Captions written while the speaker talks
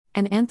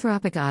An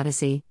Anthropic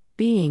Odyssey,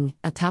 being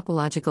a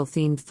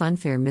topological-themed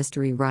funfair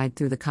mystery ride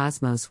through the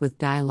cosmos with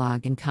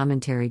dialogue and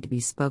commentary to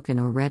be spoken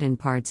or read in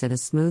parts at a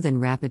smooth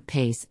and rapid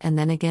pace and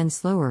then again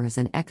slower as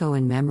an echo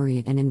in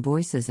memory and in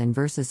voices and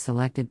verses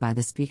selected by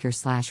the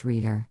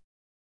speaker/reader.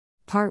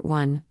 Part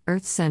 1,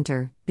 Earth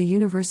Center, the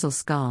Universal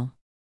Skull.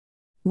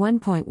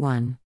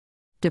 1.1.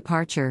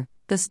 Departure,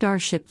 the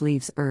starship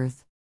leaves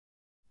Earth.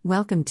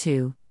 Welcome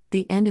to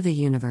the end of the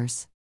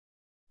universe.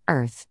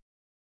 Earth.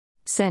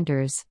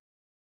 Centers.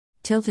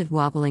 Tilted,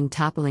 wobbling,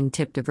 toppling,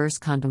 tip, diverse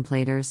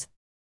contemplators.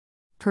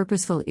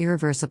 Purposeful,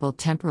 irreversible,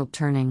 temporal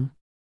turning.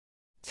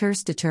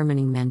 Thirst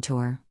determining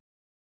mentor.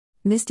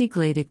 Misty,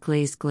 gladed,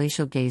 glazed,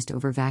 glacial, gazed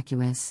over,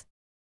 vacuous.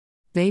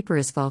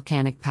 Vaporous,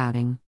 volcanic,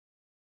 pouting.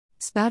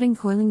 Spouting,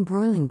 coiling,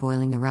 broiling,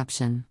 boiling,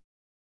 eruption.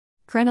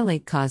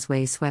 Crenellate,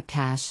 causeway, swept,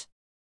 hash.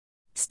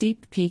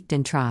 Steeped, peaked,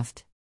 and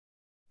troughed.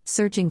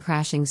 Surging,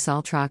 crashing,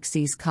 salt rock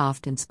seas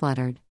coughed and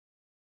spluttered.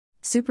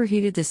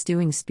 Superheated, the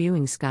stewing,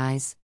 spewing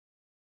skies.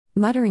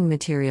 Muttering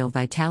material,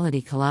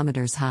 vitality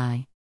kilometers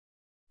high.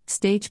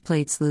 Stage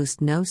plates loosed,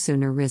 no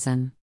sooner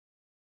risen.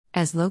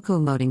 As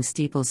locomoting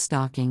steeples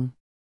stalking.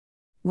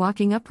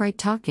 Walking upright,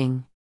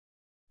 talking.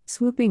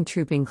 Swooping,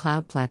 trooping,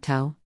 cloud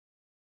plateau.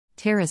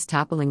 Terrace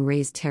toppling,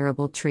 raised,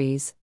 terrible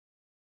trees.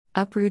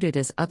 Uprooted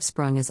as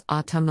upsprung as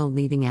autumnal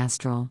leaving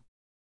astral.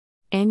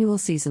 Annual,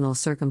 seasonal,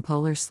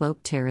 circumpolar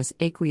slope, terrace,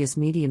 aqueous,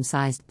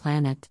 medium-sized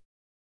planet.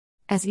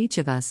 As each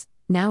of us,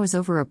 now is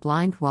over a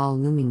blind wall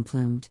looming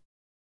plumed.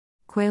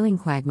 Quailing,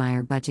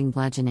 quagmire, budging,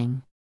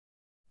 bludgeoning.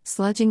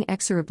 Sludging,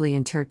 exorably,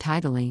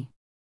 intertidally.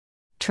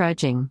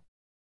 Trudging.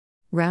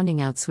 Rounding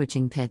out,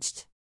 switching,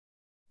 pitched.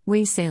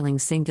 Way sailing,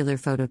 singular,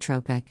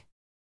 phototropic.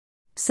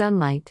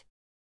 Sunlight.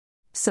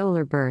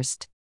 Solar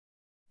burst.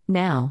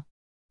 Now.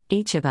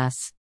 Each of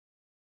us.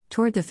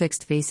 Toward the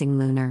fixed facing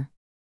lunar.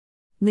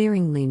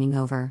 Leering, leaning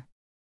over.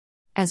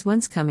 As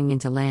once coming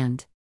into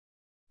land.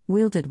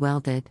 Wielded,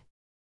 welded.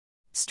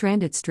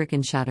 Stranded,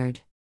 stricken,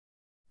 shuttered.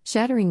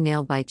 Shattering,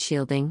 nail bite,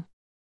 shielding.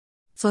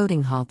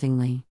 Floating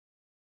haltingly.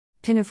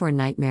 Pinafore,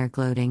 nightmare,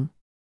 gloating.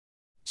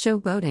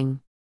 Showboating.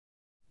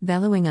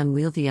 Bellowing,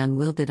 unwieldy,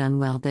 unwielded,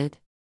 unwelded.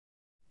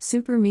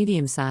 Super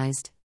medium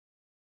sized.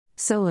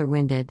 Solar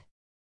winded.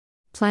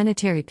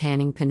 Planetary,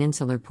 panning,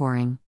 peninsular,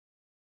 pouring.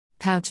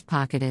 Pouched,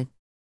 pocketed.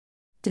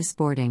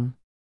 Disporting.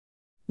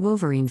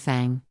 Wolverine,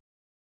 fang.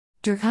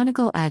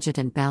 Draconical,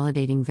 adjutant,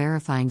 validating,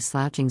 verifying,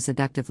 slouching,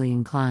 seductively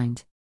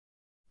inclined.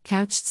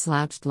 Couched,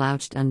 slouched,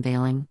 louched,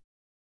 unveiling.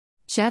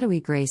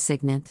 Shadowy, gray,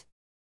 signet.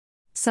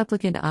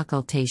 Supplicant,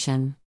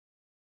 occultation.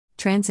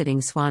 Transiting,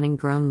 swanning,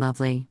 grown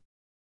lovely.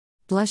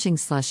 Blushing,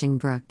 slushing,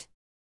 brooked.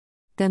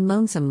 Then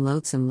lonesome,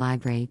 loathsome,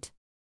 librate.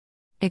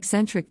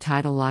 Eccentric,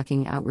 tidal,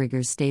 locking,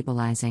 outriggers,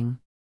 stabilizing.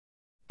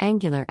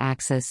 Angular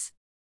axis.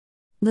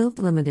 Lilt,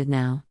 limited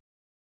now.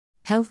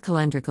 Health,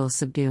 calendrical,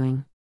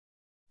 subduing.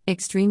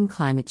 Extreme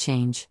climate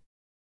change.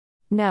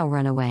 Now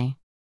runaway.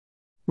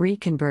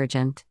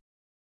 Reconvergent.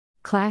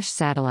 Clash,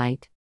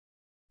 satellite.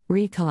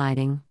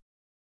 Recolliding.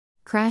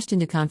 Crashed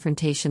into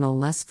confrontational,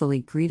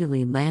 lustfully,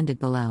 greedily, landed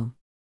below.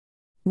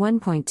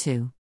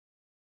 1.2.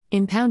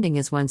 Impounding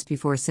as once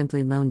before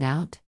simply loaned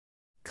out.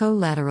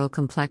 Collateral,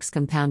 complex,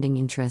 compounding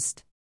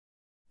interest.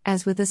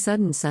 As with a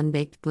sudden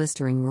sun-baked,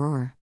 blistering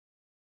roar.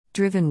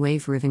 Driven,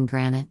 wave-riven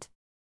granite.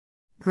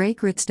 Gray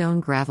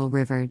gritstone, gravel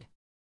rivered.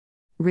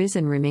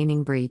 Risen,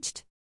 remaining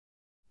breached.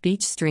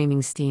 Beach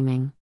streaming,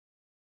 steaming.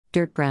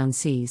 Dirt brown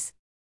seas.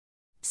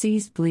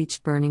 Seas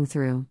bleached, burning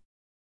through.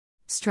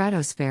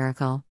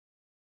 Stratospherical.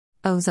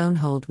 Ozone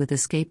hold with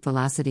escape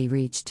velocity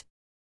reached.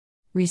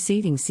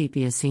 Receding,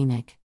 sepia,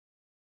 scenic.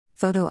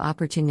 Photo,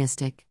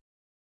 opportunistic.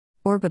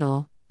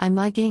 Orbital, I'm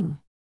liking.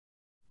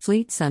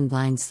 Fleet,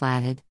 sunblind,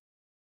 slatted.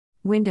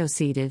 Window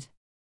seated.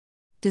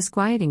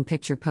 Disquieting,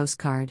 picture,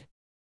 postcard.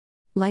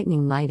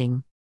 Lightning,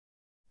 lighting.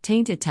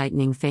 Tainted,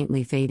 tightening,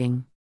 faintly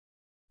fading.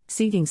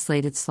 Seating,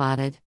 slated,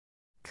 slotted.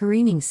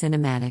 Careening,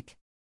 cinematic.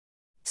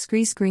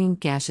 Screen,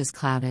 gaseous,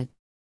 clouded.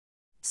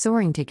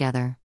 Soaring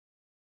together.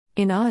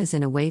 In awe as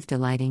in a wave,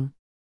 delighting.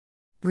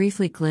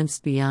 Briefly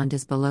glimpsed beyond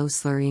as below,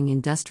 slurrying,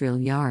 industrial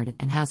yard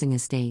and housing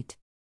estate.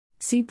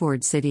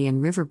 Seaboard, city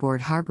and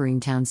riverboard,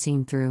 harboring town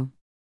seen through.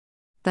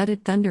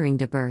 Thudded, thundering,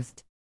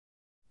 debirthed.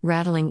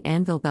 Rattling,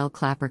 anvil, bell,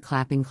 clapper,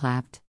 clapping,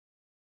 clapped.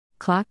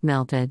 Clock,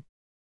 melted.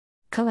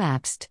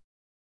 Collapsed.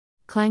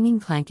 Clanging,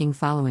 clanking,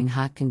 following,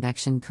 hot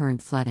convection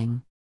current,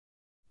 flooding.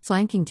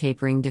 Flanking,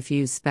 tapering,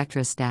 diffuse,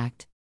 spectra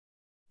stacked.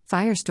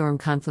 Firestorm,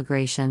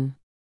 conflagration.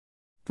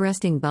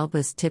 Breasting,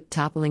 bulbous, tip,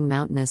 toppling,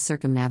 mountainous,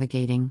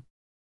 circumnavigating.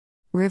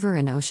 River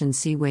and ocean,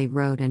 seaway,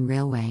 road and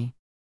railway.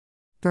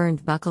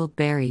 Burned, buckled,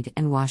 buried,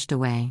 and washed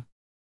away.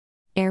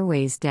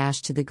 Airways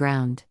dashed to the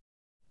ground.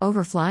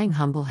 Overflying,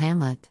 humble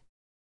hamlet.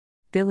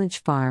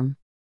 Village, farm.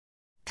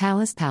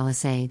 Palace,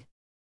 palisade.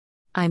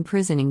 I'm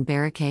prisoning,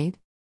 barricade.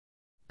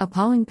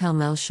 Appalling,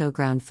 pell-mell,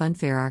 showground,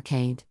 funfair,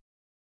 arcade.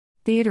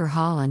 Theater,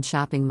 hall and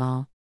shopping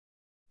mall.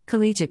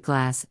 Collegiate,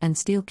 glass and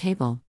steel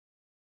cable.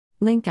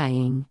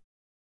 Link-eyeing.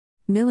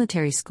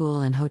 Military school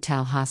and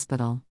hotel,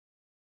 hospital.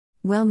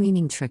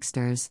 Well-meaning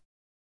tricksters.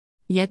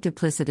 Yet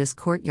duplicitous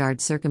courtyard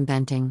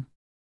circumventing.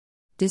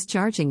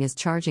 Discharging as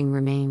charging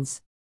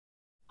remains.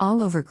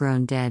 All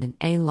overgrown dead and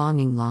a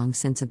longing long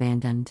since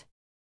abandoned.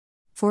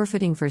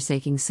 Forfeiting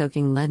forsaking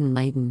soaking leaden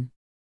laden.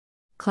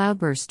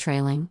 Cloudburst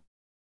trailing.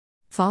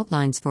 Fault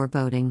lines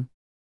foreboding.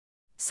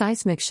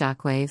 Seismic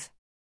shockwave.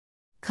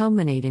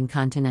 Culminate in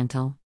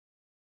continental.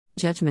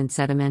 Judgment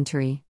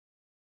sedimentary.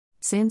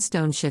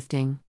 Sandstone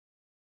shifting.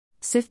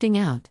 Sifting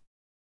out.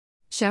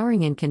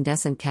 Showering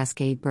incandescent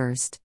cascade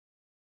burst.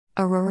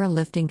 Aurora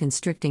lifting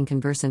constricting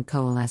conversant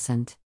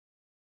coalescent.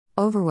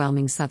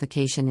 Overwhelming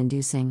suffocation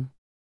inducing.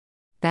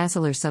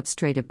 Basilar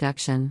substrate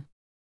abduction.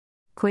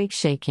 Quake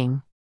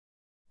shaking.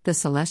 The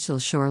celestial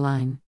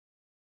shoreline.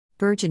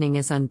 Burgeoning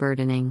is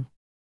unburdening.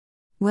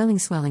 Welling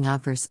swelling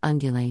obverse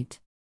undulate.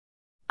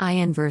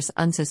 Ion verse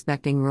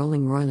unsuspecting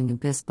rolling roiling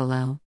abyss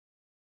below.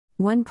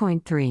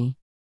 1.3.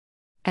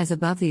 As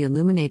above the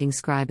illuminating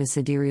scribe as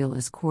sidereal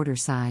as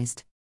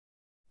quarter-sized.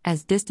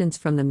 As distance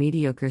from the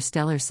mediocre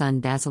stellar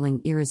sun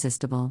dazzling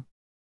irresistible.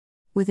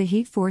 With a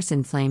heat force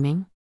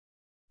inflaming.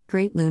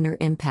 Great lunar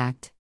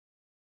impact.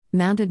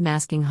 Mounted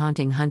masking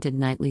haunting hunted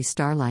nightly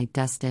starlight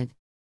dusted.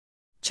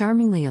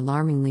 Charmingly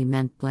alarmingly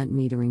meant blent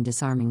metering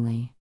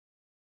disarmingly.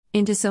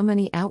 Into so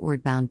many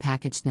outward bound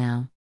packaged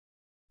now.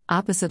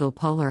 Opposital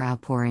polar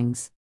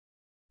outpourings.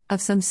 Of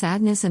some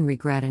sadness and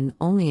regret and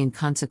only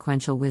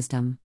inconsequential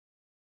wisdom.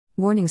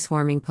 Warning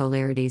swarming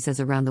polarities as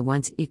around the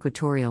once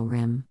equatorial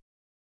rim.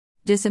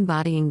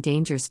 Disembodying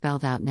danger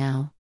spelled out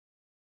now.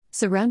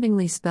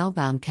 Surroundingly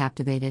spellbound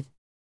captivated.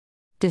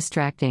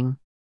 Distracting.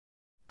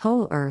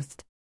 Whole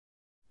earthed.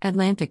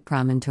 Atlantic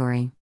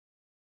promontory.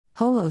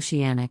 Whole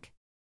oceanic.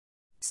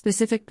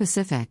 Specific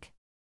Pacific.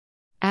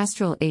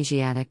 Astral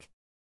Asiatic.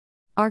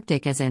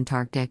 Arctic as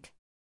Antarctic.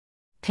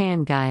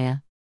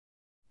 Pangaea.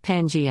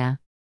 Pangea.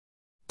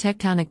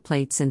 Tectonic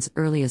plates since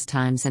earliest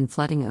times and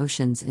flooding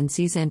oceans and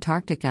seas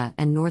Antarctica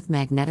and North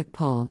Magnetic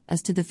Pole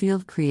as to the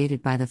field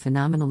created by the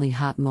phenomenally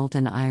hot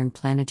molten iron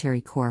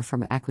planetary core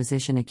from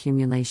acquisition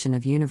accumulation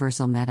of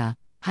universal meta,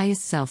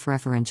 highest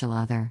self-referential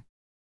other.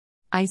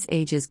 Ice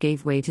ages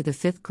gave way to the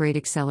fifth great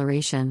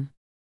acceleration.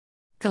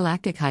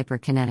 Galactic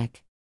hyperkinetic.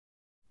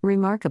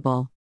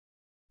 Remarkable.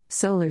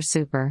 Solar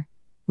super.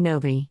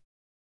 Novae.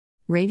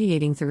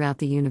 Radiating throughout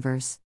the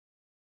universe.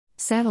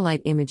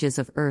 Satellite images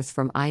of Earth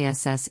from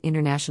ISS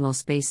International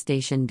Space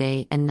Station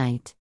day and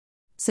night.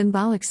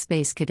 Symbolic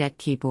space cadet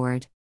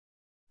keyboard.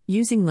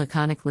 Using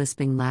laconic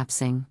lisping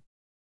lapsing.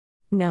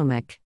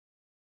 Gnomic.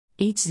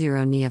 Each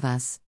zero knee of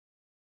us.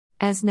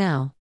 As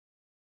now.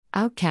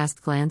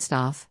 Outcast glanced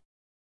off.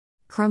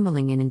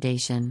 Crumbling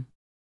inundation.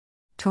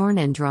 Torn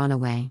and drawn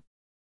away.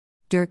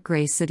 Dirt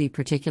gray sooty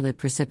particulate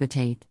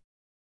precipitate.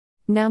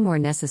 Now more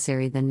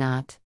necessary than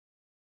not.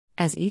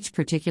 As each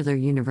particular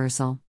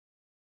universal.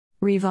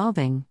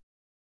 Revolving.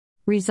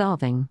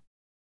 Resolving.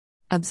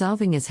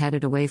 Absolving is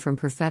headed away from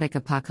prophetic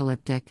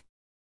apocalyptic.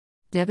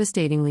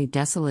 Devastatingly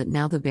desolate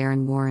now the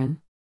barren warren.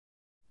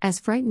 As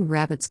frightened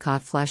rabbits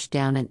caught flushed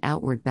down and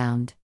outward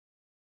bound.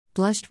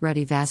 Blushed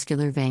ruddy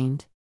vascular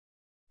veined.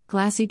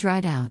 Glassy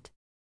dried out.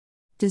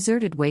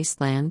 Deserted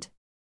wasteland.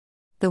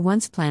 The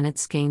once planet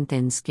skein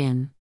thin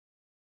skin.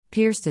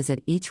 Pierced as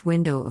at each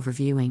window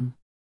overviewing.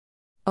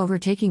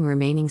 Overtaking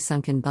remaining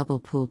sunken bubble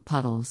pooled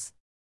puddles.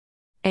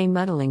 A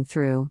muddling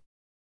through.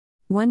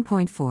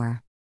 1.4.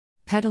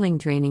 Peddling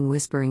draining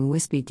whispering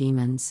wispy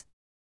demons.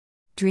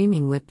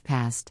 Dreaming whipped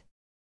past.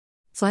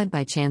 Fled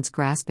by chance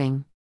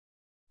grasping.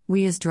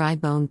 We as dry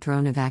bone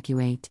thrown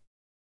evacuate.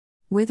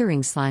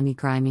 Withering slimy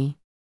grimy.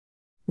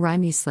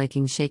 Rimy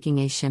slaking shaking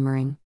a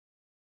shimmering.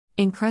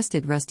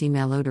 Encrusted rusty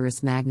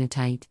malodorous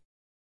magnetite.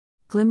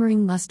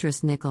 Glimmering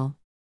lustrous nickel.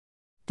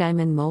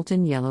 Diamond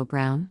molten yellow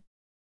brown.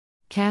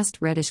 Cast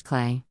reddish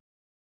clay.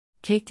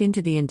 Caked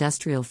into the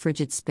industrial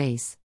frigid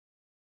space.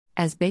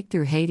 As baked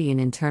through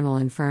Hadean internal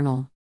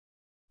infernal.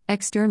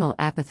 External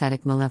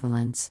apathetic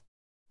malevolence.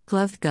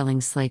 Gloved gulling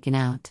slaken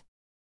out.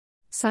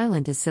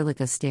 Silent as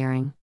silica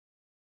staring.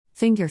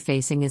 Finger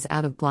facing as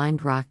out of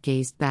blind rock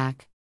gazed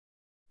back.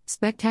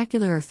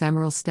 Spectacular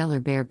ephemeral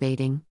stellar bear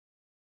baiting.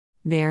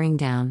 Bearing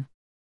down.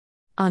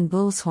 On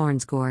bull's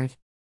horns gored.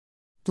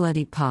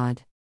 Bloody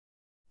pod.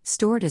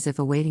 Stored as if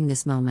awaiting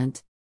this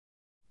moment.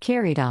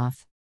 Carried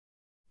off.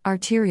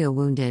 Arterial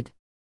wounded.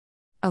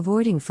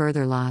 Avoiding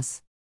further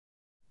loss.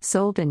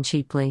 Sold and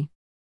cheaply.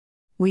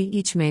 We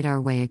each made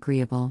our way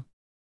agreeable.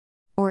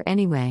 Or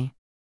anyway.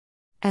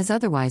 As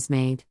otherwise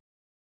made.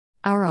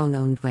 Our own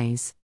owned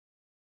ways.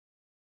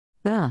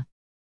 The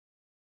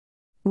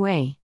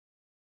way.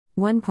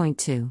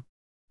 1.2.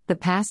 The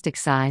past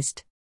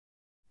excised.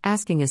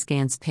 Asking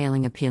askance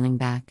paling appealing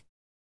back.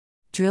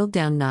 Drilled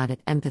down not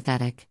at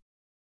empathetic.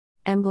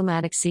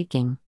 Emblematic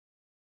seeking.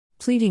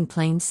 Pleading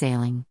plain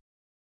sailing.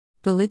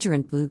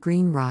 Belligerent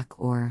blue-green rock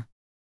or.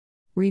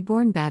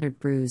 Reborn battered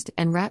bruised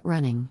and rat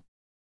running.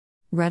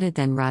 Rutted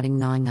then rotting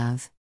gnawing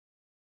of.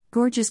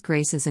 Gorgeous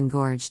graces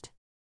engorged.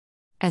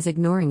 As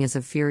ignoring as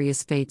of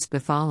furious fates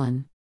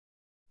befallen.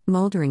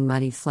 Moldering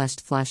muddy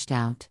fleshed flushed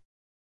out.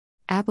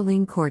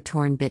 Abilene core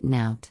torn bitten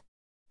out.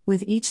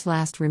 With each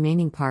last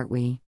remaining part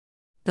we.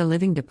 The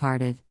living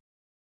departed.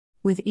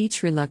 With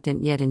each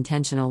reluctant yet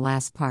intentional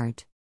last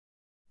part.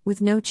 With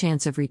no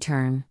chance of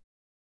return.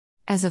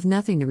 As of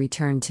nothing to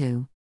return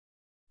to.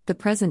 The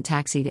present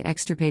taxied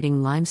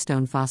extirpating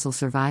limestone fossil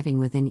surviving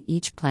within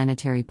each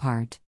planetary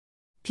part.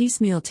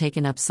 Piecemeal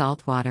taken up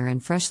salt water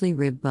and freshly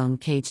rib bone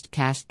caged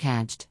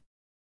cached.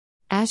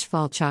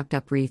 Asphalt chalked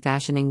up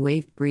refashioning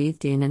waved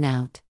breathed in and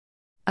out.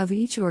 Of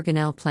each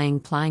organelle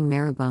plying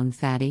marrowbone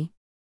fatty.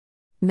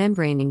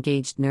 Membrane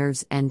engaged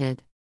nerves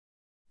ended.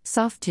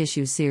 Soft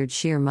tissue seared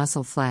sheer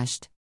muscle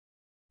fleshed.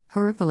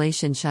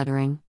 Horripilation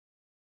shuddering.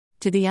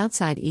 To the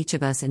outside each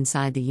of us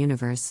inside the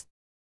universe.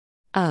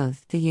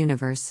 Of the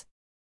universe.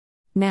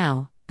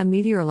 Now, a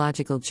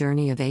meteorological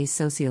journey of a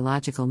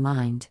sociological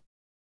mind.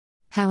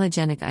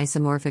 Halogenic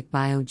isomorphic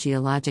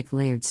biogeologic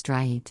layered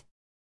striate.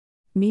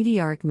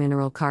 Meteoric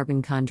mineral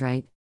carbon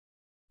chondrite.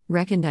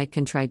 Recondite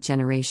contrite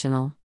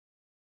generational.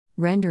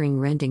 Rendering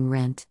rending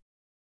rent.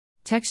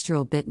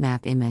 Textural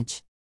bitmap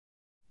image.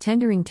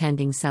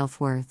 Tending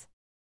self-worth.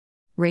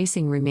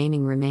 Racing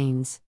remaining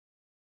remains.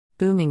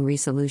 Booming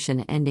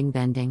resolution ending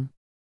bending.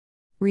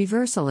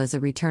 Reversal as a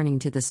returning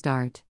to the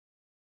start.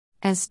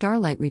 As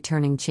starlight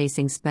returning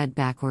chasing sped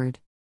backward.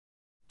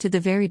 To the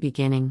very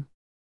beginning.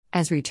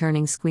 As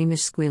returning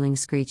squeamish squealing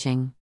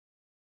screeching.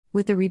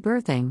 With the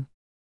rebirthing.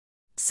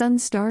 Sun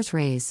stars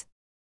rays.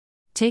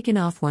 Taken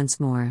off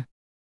once more.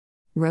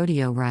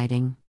 Rodeo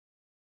riding.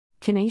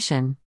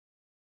 Canation.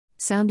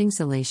 Sounding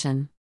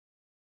salation.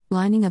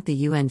 Lining up the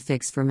UN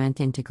fixed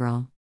ferment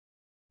integral.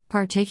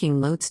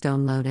 Partaking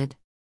lodestone loaded.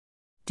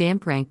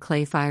 Damp rank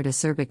clay fired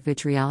acerbic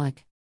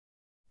vitriolic.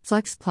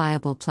 Flex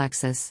pliable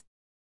plexus.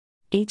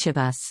 Each of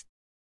us.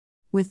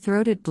 With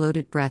throated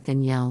bloated breath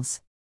and yells.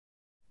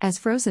 As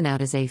frozen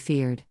out as a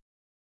feared.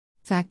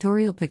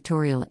 Factorial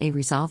pictorial a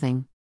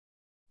resolving.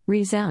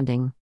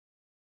 Resounding.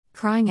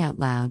 Crying out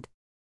loud.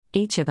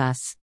 Each of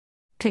us.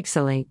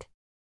 Pixelate.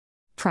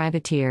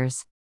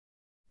 Privateers.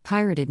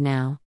 Pirated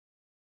now.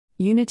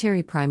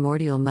 Unitary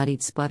primordial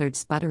muddied spluttered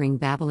sputtering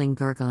babbling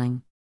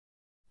gurgling.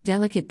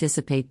 Delicate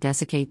dissipate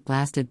desiccate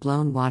blasted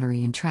blown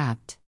watery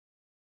entrapped.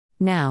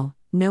 Now,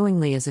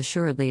 knowingly as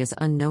assuredly as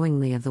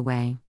unknowingly of the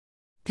way.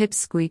 Pips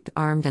squeaked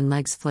armed and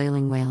legs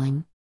flailing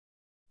wailing.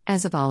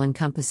 As of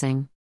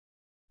all-encompassing.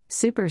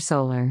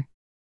 Supersolar.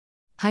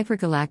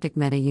 Hypergalactic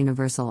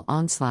meta-universal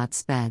onslaught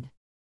sped.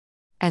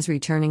 As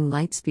returning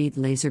light-speed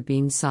laser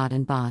beams sought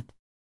and bought.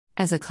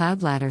 As a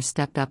cloud ladder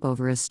stepped up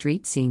over a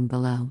street scene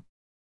below.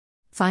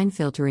 Fine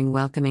filtering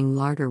welcoming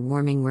larder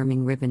warming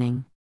worming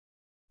ribboning.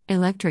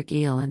 Electric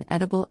eel and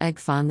edible egg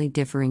fondly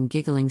differing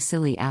giggling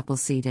silly apple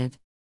seeded.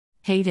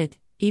 Hated,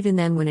 even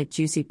then when it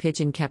juicy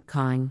pigeon kept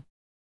cawing.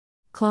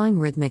 Clawing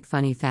rhythmic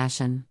funny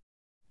fashion.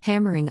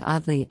 Hammering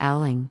oddly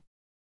owling.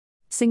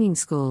 Singing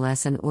school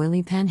lesson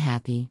oily pen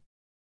happy.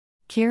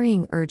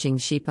 Carrying urging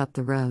sheep up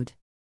the road.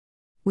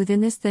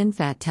 Within this thin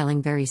fat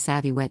telling very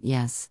savvy wet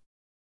yes.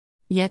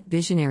 Yet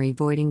visionary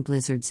voiding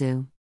blizzard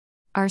zoo.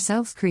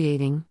 Ourselves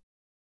creating.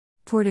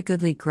 Poured a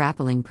goodly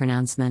grappling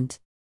pronouncement.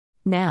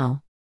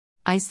 Now.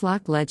 Ice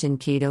lock legend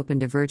keyed open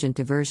divergent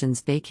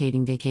diversions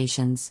vacating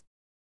vacations.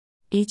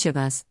 Each of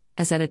us,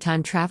 as at a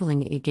time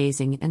traveling a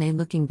gazing and a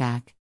looking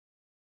back.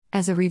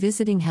 As a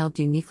revisiting held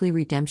uniquely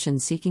redemption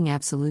seeking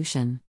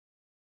absolution.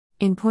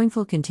 In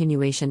pointful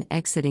continuation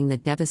exiting the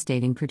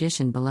devastating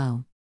perdition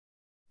below.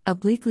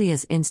 Obliquely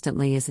as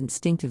instantly as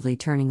instinctively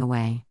turning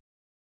away.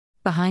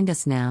 Behind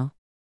us now.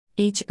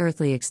 Each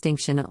earthly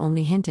extinction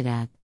only hinted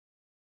at.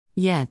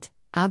 Yet,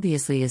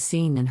 obviously as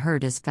seen and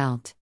heard as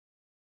felt.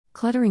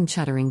 Cluttering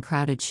chuttering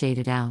crowded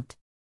shaded out.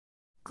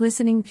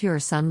 Glistening pure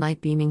sunlight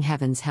beaming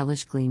heaven's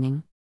hellish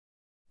gleaming.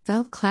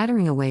 Felt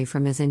clattering away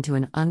from as into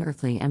an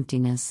unearthly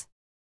emptiness.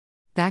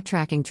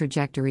 Backtracking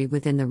trajectory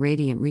within the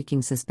radiant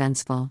reeking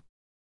suspenseful.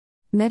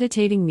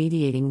 Meditating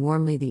mediating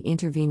warmly the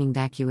intervening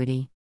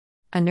vacuity.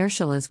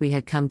 Inertial as we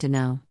had come to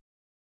know.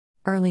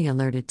 Early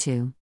alerted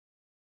to.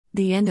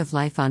 The end of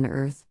life on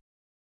Earth.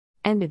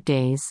 End of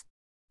days.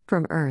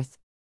 From Earth.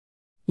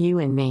 You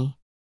and me.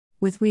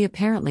 With we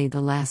apparently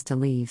the last to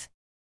leave.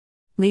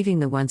 Leaving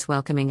the once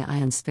welcoming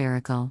ion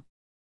spherical.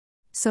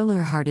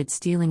 Solar-hearted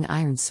stealing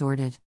iron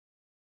sorted.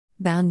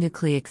 Bound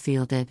nucleic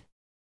fielded.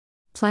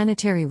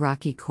 Planetary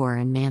rocky core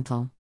and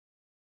mantle.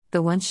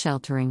 The once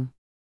sheltering.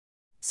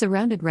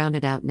 Surrounded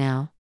rounded out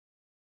now.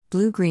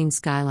 Blue-green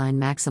skyline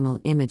maximal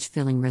image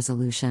filling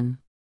resolution.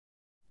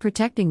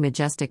 Protecting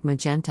majestic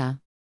magenta.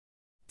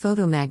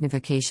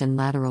 Photomagnification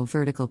lateral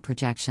vertical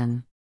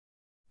projection.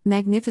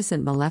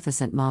 Magnificent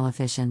maleficent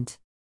maleficent.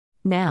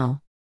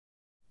 Now.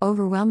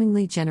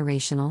 Overwhelmingly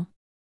generational.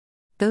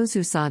 Those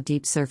who saw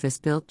deep surface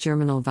built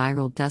germinal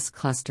viral dust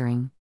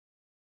clustering.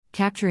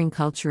 Capturing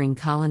culturing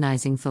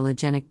colonizing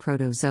phylogenic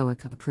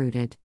protozoic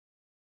uprooted.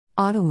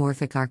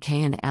 Automorphic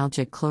archaean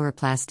algic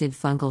chloroplastid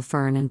fungal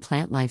fern and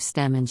plant life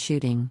stem and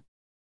shooting.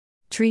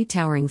 Tree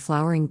towering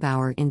flowering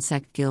bower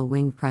insect gill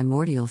winged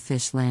primordial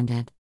fish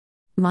landed.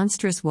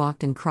 Monstrous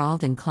walked and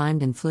crawled and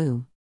climbed and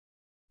flew.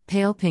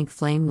 Pale pink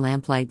flame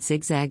lamplight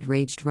zigzagged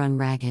raged run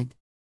ragged.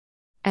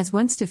 As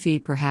once to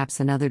feed perhaps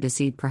another to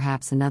seed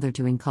perhaps another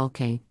to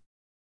inculcate.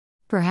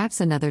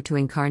 Perhaps another to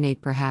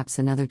incarnate, perhaps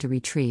another to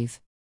retrieve.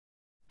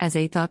 As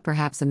a thought,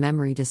 perhaps a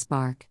memory to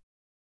spark.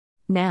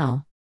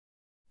 Now.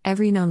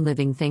 Every known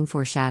living thing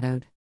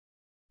foreshadowed.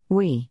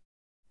 We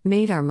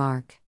made our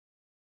mark.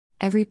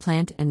 Every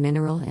plant and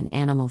mineral and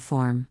animal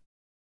form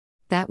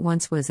that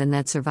once was and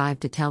that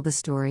survived to tell the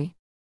story.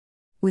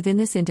 Within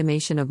this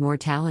intimation of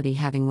mortality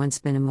having once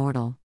been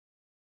immortal.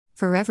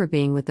 Forever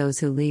being with those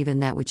who leave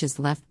and that which is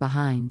left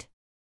behind.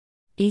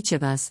 Each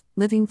of us,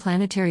 living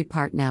planetary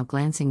part now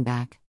glancing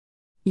back.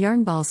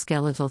 Yarn ball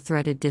skeletal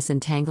threaded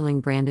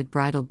disentangling branded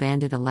bridle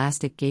banded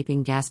elastic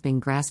gaping gasping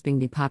grasping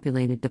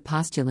depopulated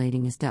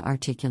depostulating is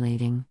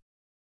de-articulating.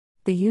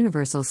 The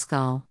universal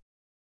skull.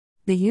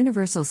 The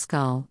universal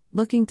skull,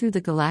 looking through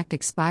the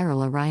galactic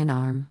spiral Orion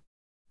arm.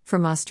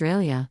 From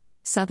Australia,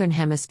 Southern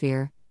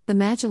Hemisphere, the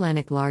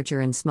Magellanic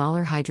larger and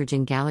smaller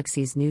hydrogen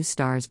galaxies, new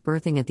stars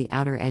birthing at the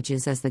outer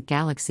edges as the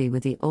galaxy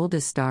with the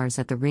oldest stars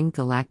at the ringed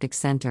galactic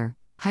center,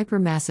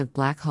 hypermassive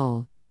black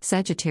hole,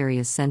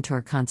 Sagittarius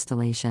Centaur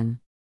constellation.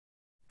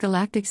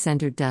 Galactic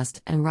centered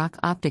dust and rock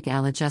optic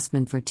Al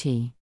adjustment for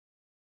T.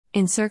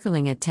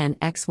 Encircling at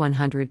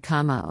 10x100,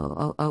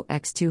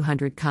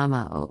 000x200,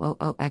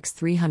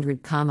 000x300,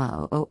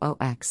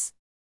 000x.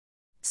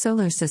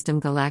 Solar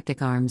System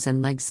galactic arms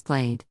and legs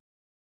splayed.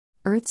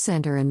 Earth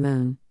center and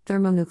moon,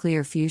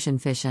 thermonuclear fusion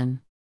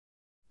fission.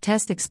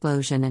 Test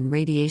explosion and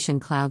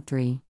radiation cloud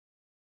 3.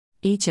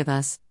 Each of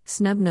us,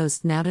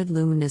 snub-nosed snouted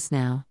luminous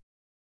now.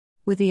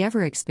 With the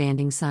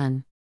ever-expanding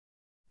sun.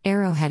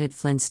 Arrow-headed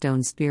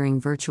Flintstone spearing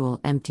virtual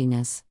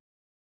emptiness.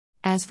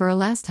 As for a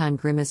last time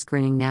grimace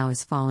grinning now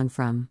is fallen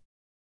from.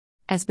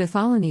 As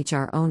befallen each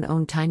our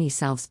own tiny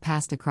selves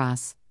passed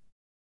across.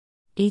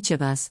 Each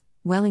of us,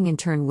 welling in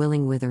turn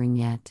willing withering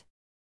yet.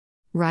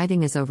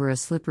 Riding as over a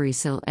slippery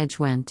sill edge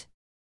went.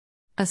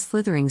 A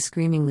slithering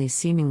screamingly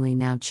seemingly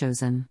now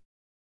chosen.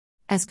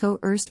 As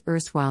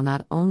erstwhile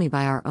not only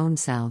by our own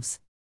selves.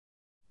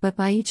 But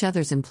by each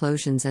other's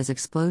implosions as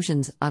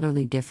explosions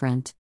utterly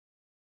different.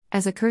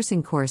 As a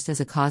cursing coursed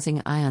as a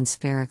causing ion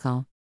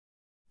spherical.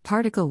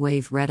 Particle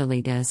wave readily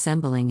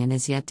de-assembling and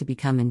as yet to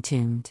become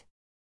entombed.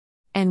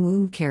 And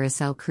wound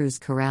carousel cruise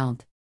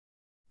corralled.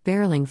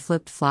 Barreling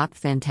flipped flopped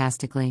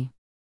fantastically.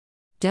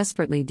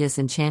 Desperately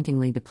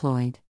disenchantingly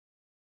deployed.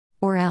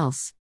 Or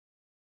else.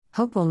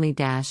 Hope only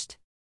dashed.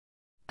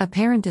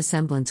 Apparent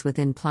dissemblance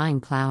within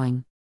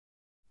plowing.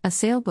 A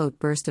sailboat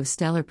burst of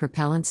stellar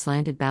propellant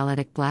slanted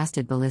balletic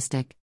blasted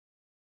ballistic.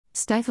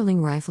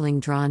 Stifling rifling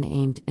drawn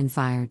aimed and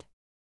fired.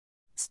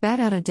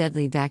 Spat out a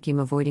deadly vacuum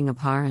avoiding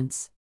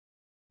abhorrence.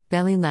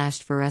 Belly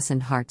lashed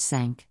fluorescent heart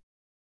sank.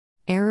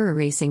 Error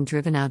erasing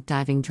driven out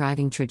diving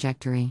driving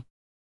trajectory.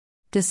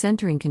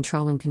 Decentering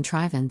controlling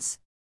contrivance.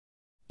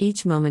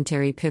 Each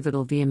momentary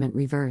pivotal vehement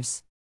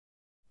reverse.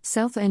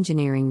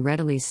 Self-engineering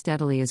readily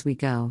steadily as we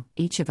go,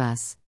 each of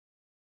us.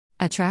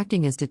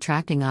 Attracting as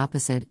detracting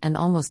opposite and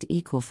almost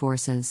equal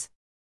forces.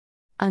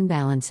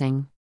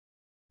 Unbalancing.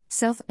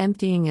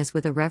 Self-emptying as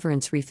with a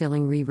reverence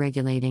refilling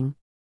re-regulating.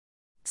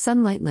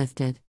 Sunlight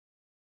lifted.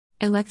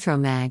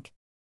 Electromag.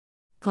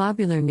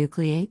 Globular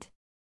nucleate.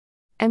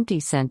 Empty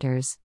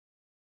centers.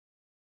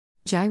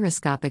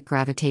 Gyroscopic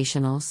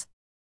gravitationals.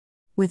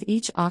 With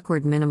each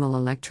awkward minimal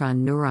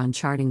electron neuron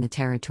charting the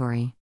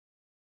territory.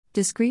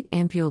 Discrete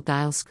ampule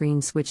dial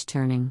screen switch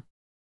turning.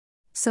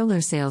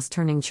 Solar sails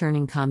turning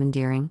churning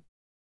commandeering.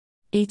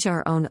 Each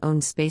our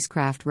own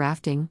spacecraft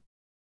rafting.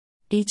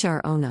 Each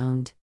our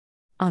owned.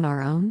 On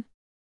our own?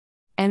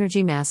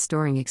 Energy mass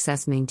storing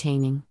excess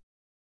maintaining.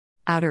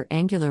 Outer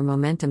angular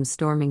momentum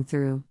storming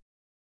through.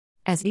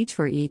 As each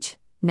for each,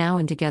 now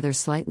and together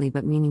slightly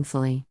but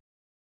meaningfully.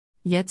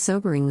 Yet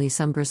soberingly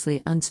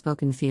sumbrously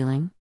unspoken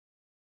feeling.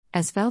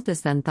 As felt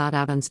as then thought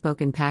out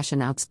unspoken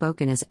passion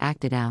outspoken as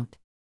acted out.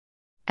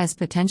 As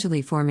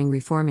potentially forming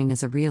reforming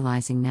as a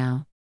realizing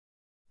now.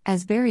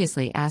 As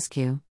variously ask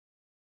you.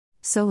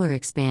 Solar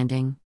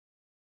expanding.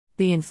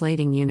 The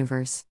inflating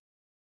universe.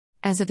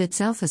 As of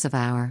itself as of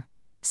our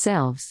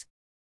selves.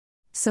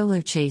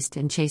 Solar chased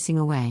and chasing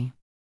away.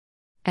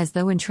 As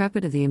though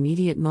intrepid of the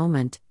immediate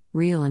moment,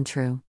 real and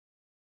true.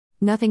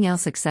 Nothing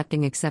else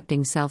accepting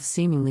self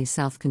seemingly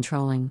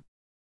self-controlling.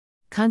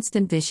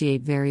 Constant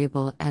vitiate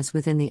variable as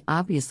within the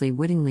obviously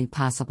wittingly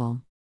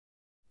possible.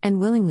 And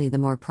willingly the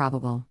more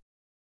probable.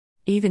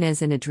 Even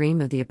as in a dream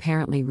of the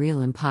apparently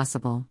real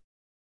impossible.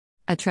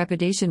 A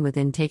trepidation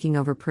within taking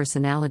over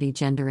personality,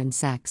 gender and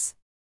sex.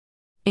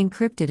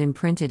 Encrypted,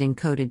 imprinted,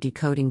 encoded,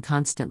 decoding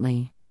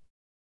constantly.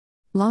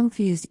 Long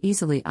fused,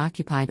 easily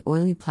occupied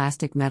oily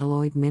plastic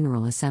metalloid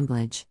mineral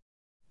assemblage.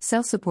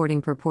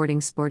 Self-supporting,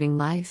 purporting, sporting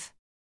life.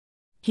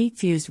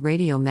 Heat-fused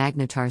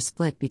radio-magnetar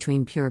split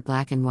between pure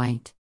black and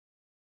white.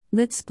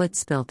 Lit split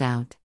spilt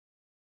out.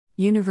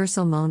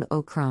 Universal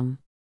monochrome.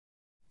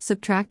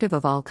 Subtractive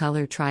of all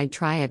color tried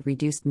triad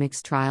reduced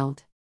mixed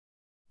trialed.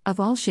 Of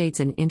all shades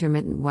an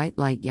intermittent white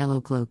light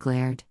yellow glow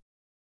glared.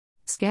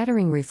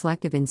 Scattering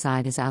reflective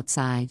inside as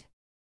outside.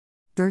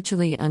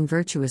 Virtually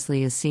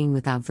unvirtuously as seen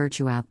without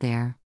virtue out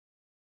there.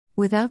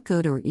 Without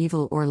good or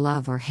evil or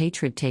love or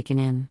hatred taken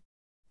in.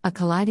 A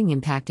colliding,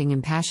 impacting,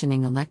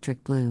 impassioning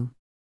electric blue.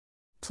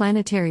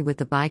 Planetary with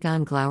the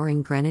bygone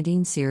glowering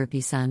grenadine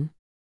syrupy sun.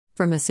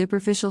 From a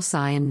superficial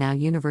cyan now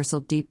universal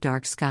deep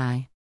dark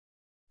sky.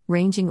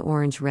 Ranging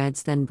orange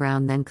reds then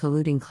brown then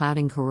colluding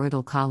clouding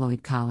colloidal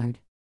colloid collared.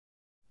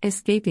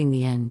 Escaping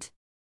the end.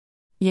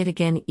 Yet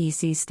again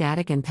EC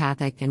static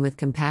empathic and with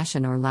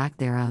compassion or lack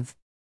thereof.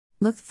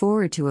 Looked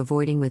forward to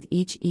avoiding with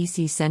each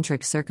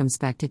EC-centric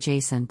circumspect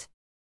adjacent.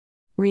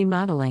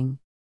 Remodeling.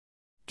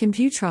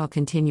 Computeral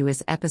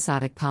continuous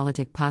episodic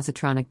politic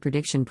positronic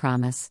prediction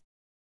promise.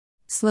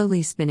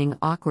 Slowly spinning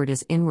awkward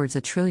as inwards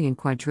a trillion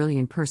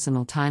quadrillion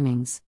personal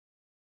timings.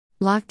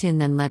 Locked in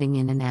then letting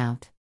in and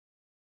out.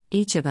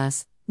 Each of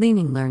us,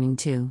 leaning learning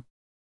too.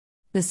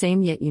 The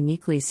same yet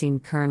uniquely seen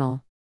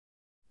kernel.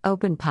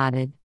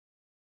 Open-potted.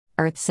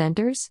 Earth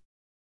centers?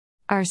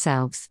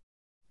 Ourselves.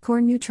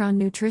 Core neutron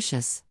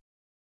nutritious.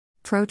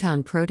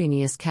 Proton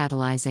proteinous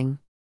catalyzing.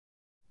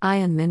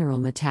 Ion mineral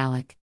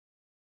metallic.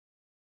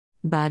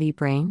 Body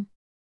brain?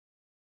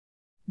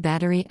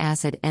 Battery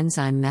acid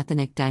enzyme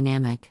methanic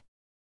dynamic.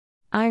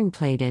 Iron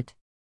plated.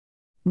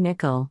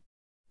 Nickel.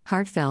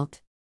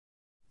 Heartfelt.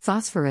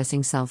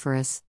 Phosphorescing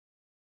sulfurous.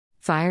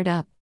 Fired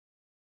up.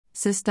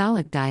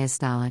 Systolic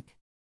diastolic.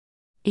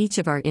 Each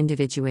of our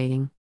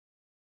individuating.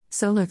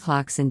 Solar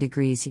clocks in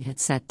degrees yet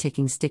set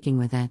ticking sticking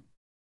with it.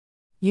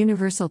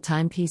 Universal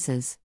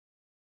timepieces.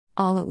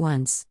 All at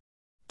once.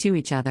 To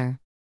each other.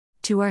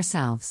 To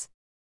ourselves.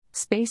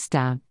 Spaced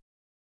out.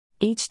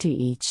 Each to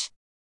each.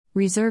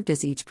 Reserved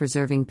as each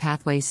preserving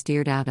pathway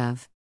steered out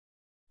of.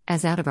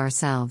 As out of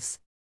ourselves.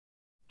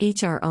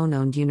 Each our own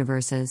owned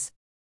universes.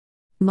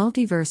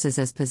 Multiverses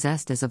as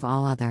possessed as of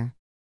all other.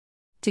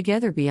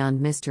 Together beyond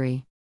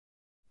mystery.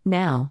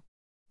 Now.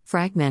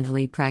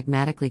 Fragmentally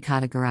pragmatically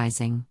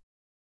categorizing.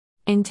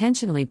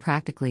 Intentionally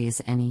practically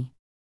as any.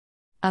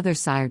 Other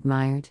sired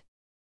mired.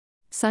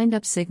 Signed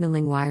up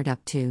signaling wired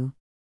up to.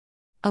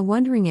 A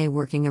wondering a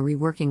working a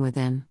reworking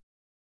within.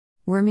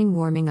 Worming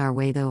warming our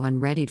way though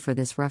unreadied for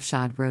this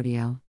roughshod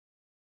rodeo.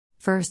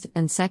 First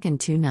and second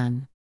to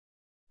none.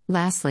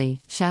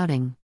 Lastly,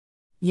 shouting.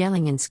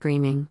 Yelling and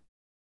screaming.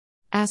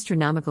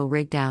 Astronomical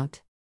rigged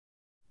out.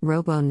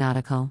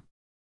 Robo-nautical.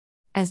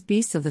 As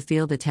beasts of the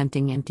field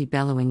attempting empty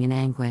bellowing in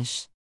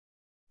anguish.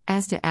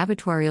 As to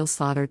abattoirial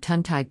slaughter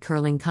tongue-tied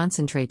curling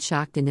concentrate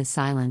shocked into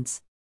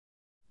silence.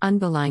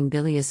 Unbelying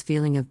bilious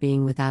feeling of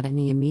being without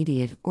any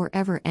immediate or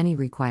ever any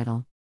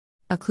requital.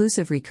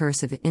 Occlusive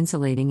recursive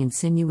insulating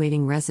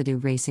insinuating residue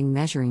racing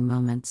measuring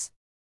moments.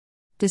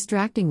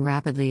 Distracting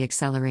rapidly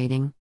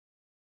accelerating.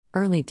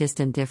 Early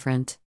distant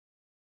different.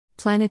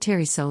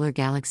 Planetary solar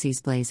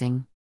galaxies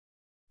blazing.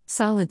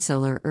 Solid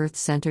solar Earth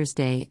centers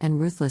day and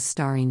ruthless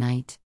starry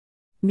night.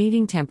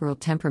 Meeting temporal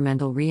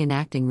temperamental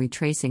reenacting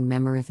retracing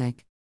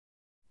memorific.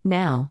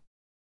 Now.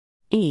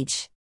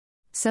 Each.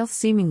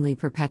 Self-seemingly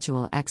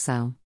perpetual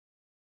exo.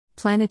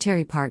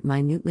 Planetary part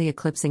minutely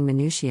eclipsing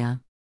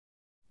minutiae.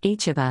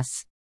 Each of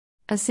us.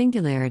 A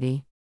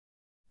singularity.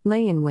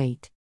 Lay in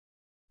wait.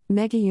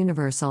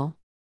 Mega-universal.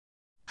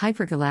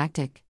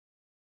 Hypergalactic.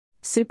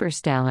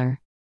 Superstellar.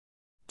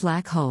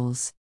 Black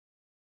holes.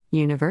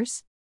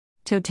 Universe?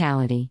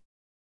 Totality.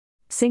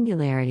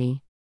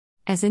 Singularity.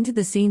 As into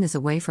the scene as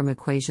away from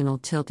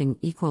equational tilting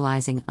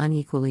equalizing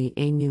unequally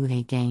a new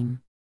a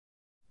game.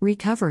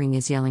 Recovering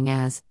is yelling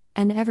as,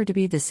 and ever to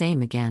be the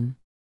same again.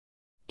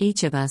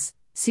 Each of us,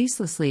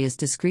 ceaselessly is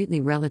discreetly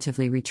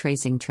relatively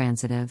retracing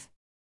transitive.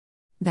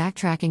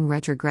 Backtracking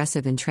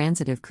retrogressive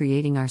intransitive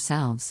creating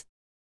ourselves.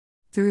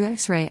 Through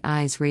X-ray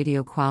eyes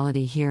radio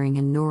quality hearing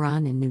and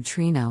neuron and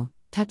neutrino,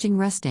 touching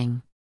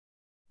resting.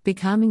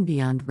 Becoming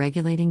beyond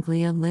regulating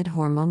glia lid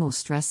hormonal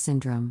stress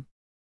syndrome.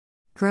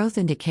 Growth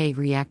and decay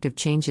reactive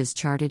changes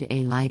charted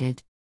a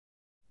lighted.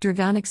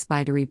 Dragonic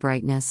spidery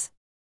brightness.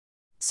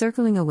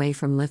 Circling away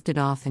from lifted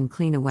off and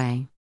clean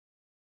away.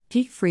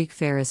 Peak freak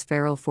Ferris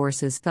feral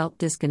forces felt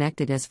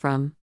disconnected as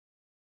from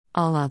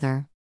all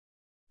other.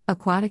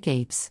 Aquatic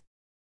apes.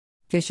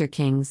 Fisher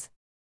kings.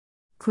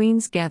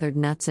 Queens gathered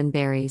nuts and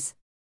berries.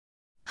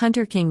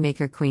 Hunter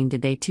kingmaker queen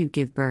did they too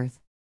give birth.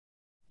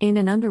 In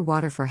and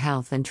underwater for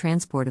health and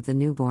transport of the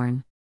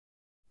newborn.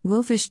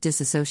 Wolfish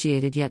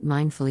disassociated yet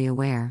mindfully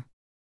aware.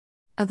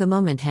 Of the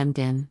moment hemmed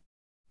in.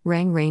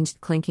 Rang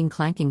ranged clinking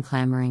clanking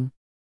clamoring.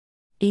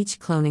 Each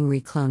cloning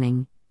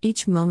recloning,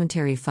 each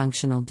momentary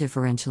functional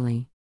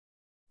differentially.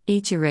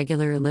 Each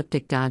irregular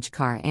elliptic dodge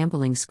car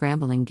ambling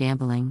scrambling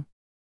gambling.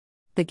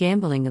 The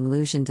gambling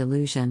illusion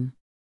delusion.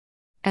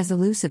 As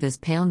elusive as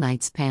pale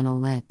night's panel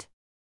lit.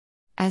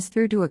 As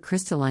through to a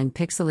crystalline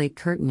pixelate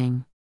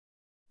curtaining.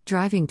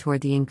 Driving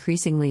toward the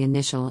increasingly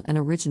initial and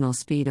original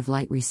speed of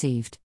light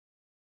received.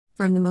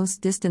 From the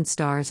most distant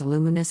stars a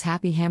luminous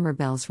happy hammer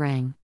bells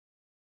rang.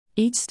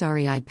 Each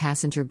starry-eyed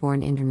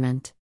passenger-born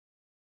interment.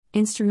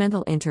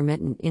 Instrumental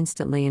intermittent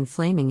instantly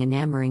inflaming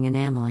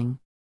enameling.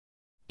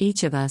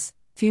 Each of us,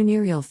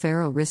 funereal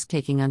feral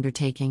risk-taking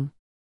undertaking.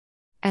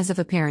 As of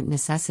apparent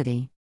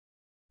necessity.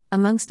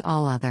 Amongst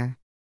all other.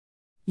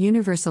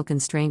 Universal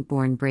constraint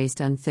born braced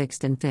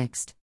unfixed and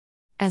fixed.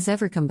 As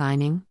ever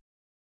combining.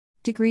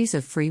 Degrees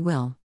of free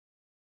will.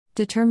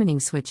 Determining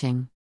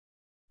switching.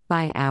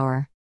 By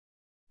our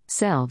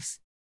selves.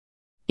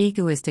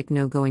 Egoistic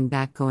no going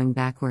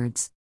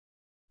backwards.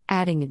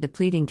 Adding and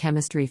depleting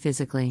chemistry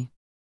physically.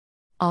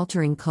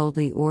 Altering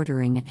coldly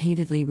ordering and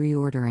heatedly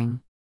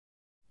reordering.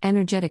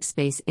 Energetic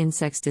space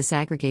insects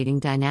disaggregating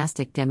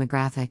dynastic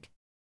demographic.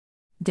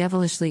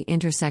 Devilishly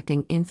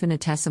intersecting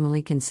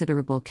infinitesimally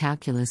considerable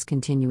calculus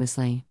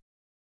continuously.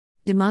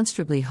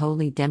 Demonstrably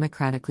wholly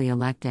democratically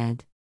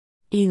elected.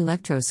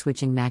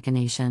 Electro-switching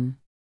machination.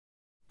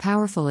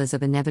 Powerful as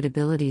of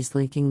inevitabilities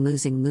leaking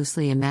losing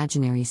loosely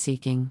imaginary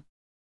seeking.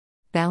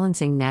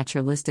 Balancing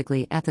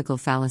naturalistically ethical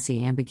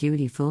fallacy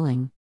ambiguity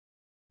fooling.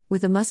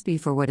 With a must-be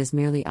for what is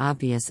merely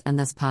obvious and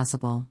thus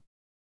possible.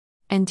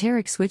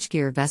 Enteric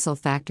switchgear vessel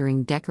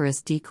factoring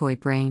decorous decoy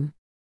brain.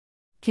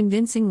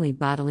 Convincingly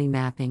bodily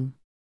mapping.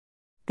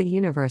 The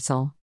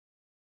universal.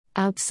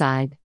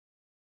 Outside.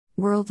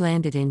 World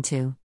landed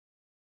into.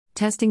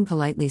 Testing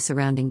politely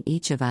surrounding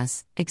each of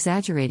us,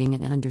 exaggerating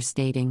and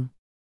understating.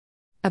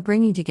 A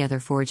bringing together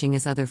forging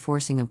as other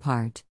forcing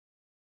apart.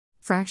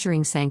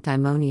 Fracturing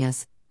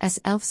sanctimonious, as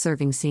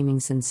self-serving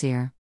seeming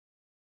sincere.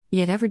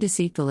 Yet ever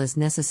deceitful as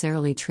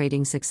necessarily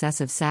trading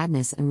successive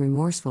sadness and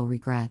remorseful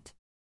regret.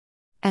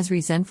 As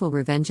resentful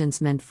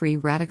revengeance meant free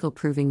radical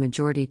proving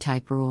majority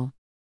type rule.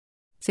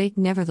 Fake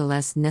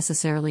nevertheless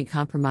necessarily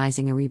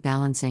compromising a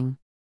rebalancing.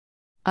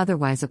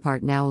 Otherwise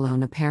apart now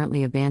alone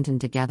apparently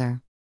abandoned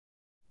together.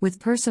 With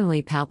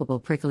personally palpable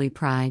prickly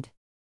pride.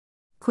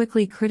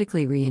 Quickly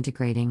critically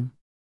reintegrating.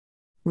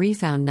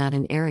 Refound not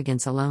in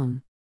arrogance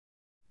alone.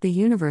 The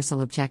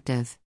universal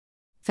objective.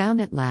 Found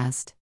at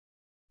last.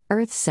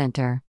 Earth's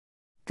center.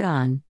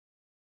 Gone.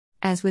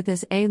 As with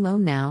this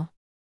alone now.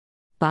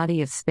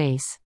 Body of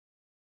space.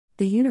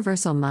 The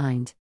universal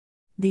mind.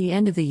 The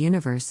end of the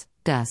universe,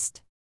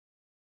 dust.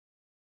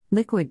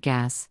 Liquid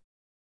gas.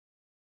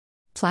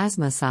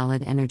 Plasma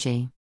solid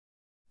energy.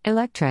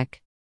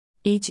 Electric.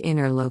 Each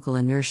inner local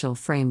inertial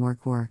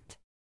framework worked.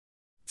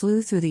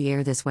 Flew through the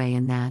air this way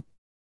and that.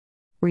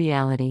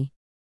 Reality.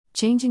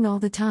 Changing all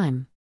the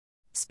time.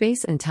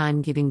 Space and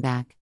time giving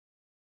back.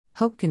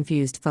 Hope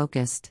confused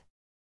focused.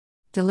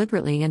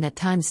 Deliberately and at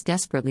times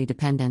desperately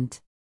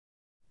dependent.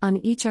 On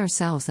each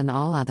ourselves and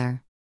all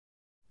other.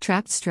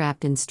 Trapped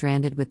strapped and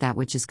stranded with that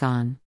which is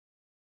gone.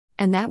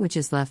 And that which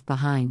is left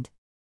behind.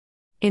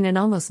 In an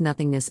almost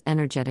nothingness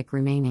energetic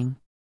remaining.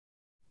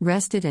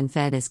 Rested and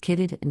fed as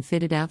kitted and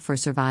fitted out for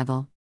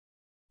survival.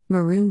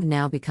 Marooned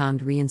now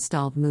becalmed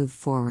reinstalled moved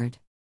forward.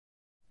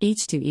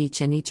 Each to each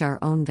and each our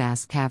own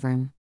vast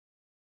cavern.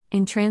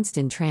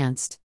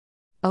 Entranced.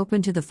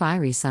 Open to the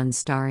fiery sun's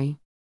starry.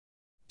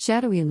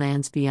 Shadowy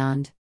lands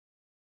beyond.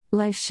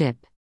 Life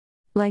ship.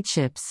 Light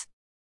ships.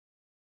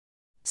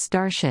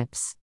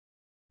 Starships.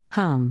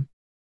 Home.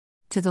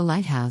 To the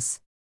lighthouse.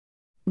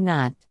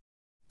 Not.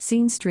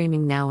 Seen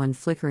streaming now on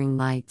flickering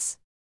lights.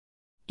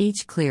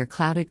 Each clear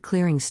clouded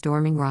clearing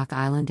storming rock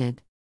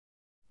islanded.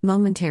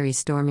 Momentary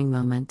storming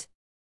moment.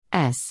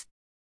 S.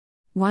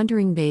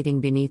 Wandering bathing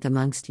beneath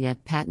amongst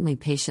yet patently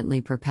patiently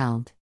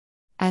propelled.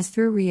 As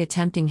through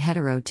re-attempting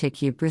heterotic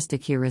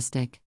hubristic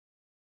heuristic.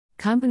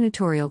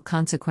 Combinatorial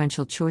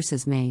consequential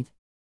choices made.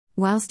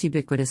 Whilst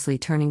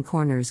ubiquitously turning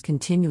corners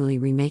continually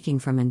remaking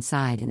from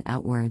inside and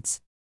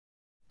outwards.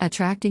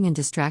 Attracting and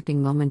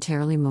distracting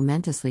momentarily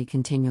momentously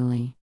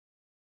continually.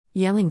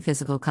 Yelling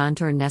physical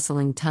contour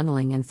nestling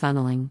tunneling and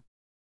funneling.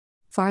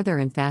 Farther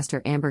and faster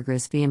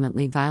ambergris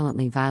vehemently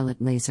violently violet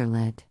laser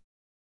lit.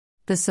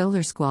 The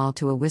solar squall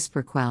to a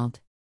whisper quelled.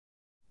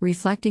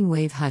 Reflecting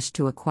wave hush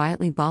to a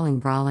quietly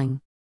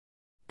brawling.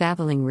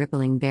 Babbling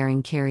rippling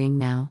bearing carrying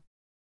now.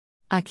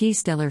 A key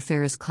stellar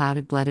Ferris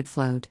clouded blooded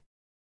flowed.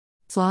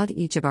 Flawed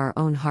each of our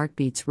own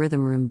heartbeats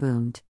rhythm room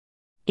boomed.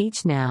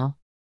 Each now.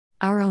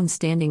 Our own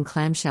standing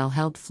clamshell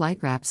held flight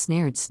wrap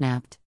snared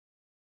snapped.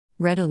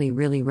 Readily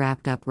really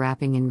wrapped up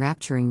wrapping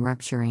enrapturing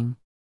rupturing.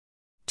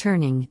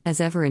 Turning, as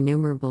ever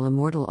innumerable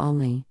immortal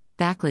only,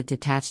 backlit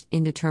detached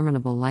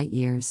indeterminable light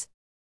years.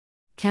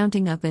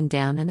 Counting up and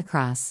down and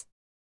across.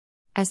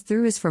 As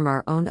through as from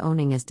our own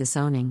owning as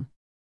disowning.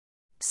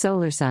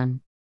 Solar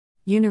sun.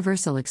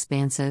 Universal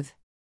expansive.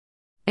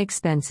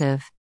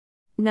 Expensive.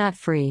 Not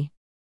free.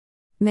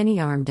 Many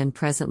armed and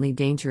presently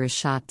dangerous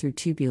shot through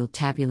tubule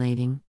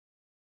tabulating.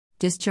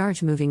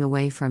 Discharge moving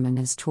away from and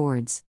as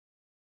towards.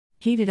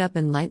 Heated up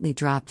and lightly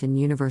dropped in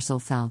universal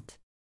felt.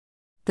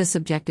 The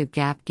subjective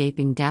gap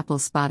gaping dapple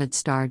spotted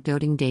star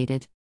doting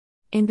dated.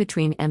 In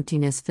between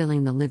emptiness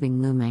filling the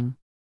living looming.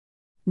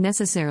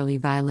 Necessarily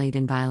violate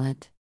and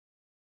violet.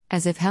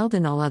 As if held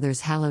in all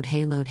others hallowed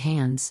haloed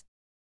hands.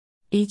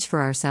 Each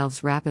for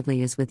ourselves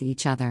rapidly as with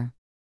each other.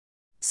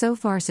 So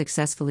far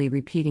successfully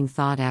repeating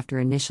thought after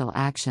initial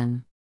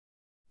action.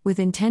 With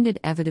intended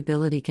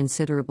evitability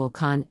considerable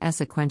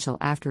consequential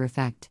after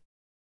effect.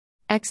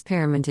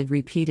 Experimented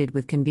repeated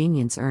with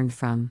convenience earned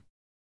from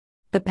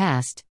the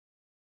past.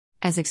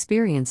 As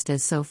experienced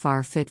as so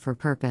far fit for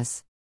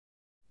purpose.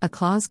 A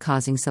clause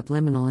causing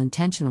subliminal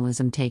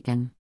intentionalism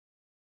taken.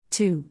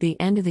 2. The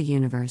end of the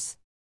universe.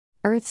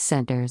 Earth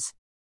centers.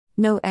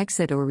 No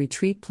exit or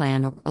retreat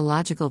plan or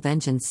illogical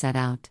vengeance set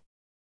out.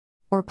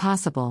 Or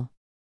possible.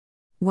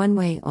 One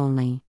way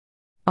only.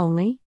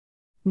 Only?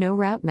 No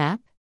route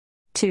map?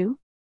 2.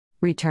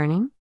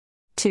 Returning?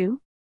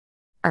 2.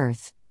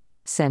 Earth.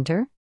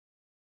 Center?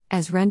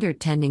 As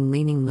rendered tending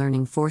leaning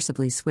learning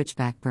forcibly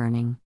switchback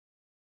burning.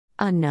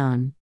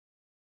 Unknown.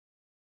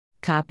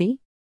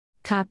 Copy?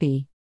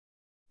 Copy.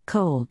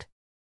 Cold.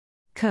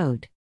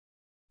 Code.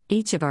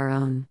 Each of our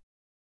own.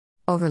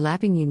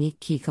 Overlapping unique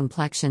key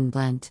complexion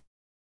blent.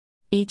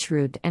 Each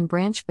root and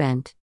branch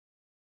bent.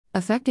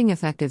 Affecting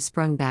effective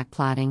sprung back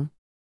plotting.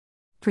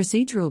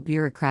 Procedural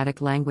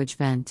bureaucratic language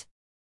vent.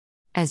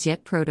 As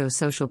yet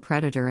proto-social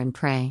predator and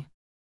prey.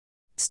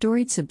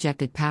 Storied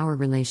subjected power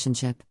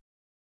relationship.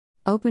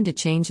 Open to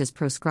change as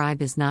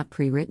proscribed is not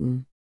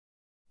pre-written.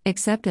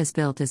 Except as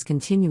built as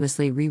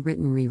continuously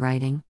rewritten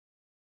rewriting.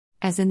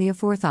 As in the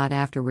aforethought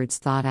afterwards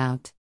thought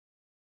out.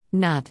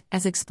 Not,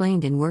 as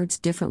explained in words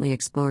differently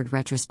explored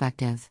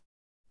retrospective.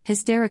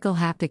 Hysterical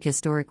haptic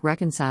historic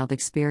reconciled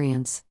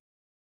experience.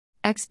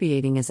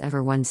 Expiating as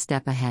ever one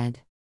step ahead.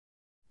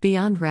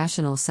 Beyond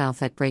rational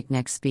self at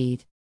breakneck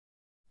speed.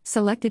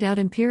 Selected out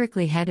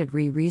empirically headed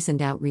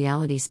reasoned out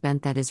reality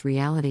spent that is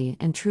reality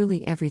and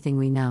truly everything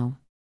we know.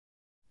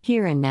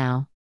 Here and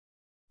now.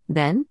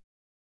 Then?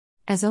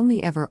 As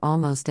only ever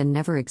almost and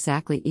never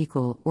exactly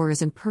equal or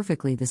as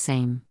imperfectly the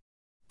same.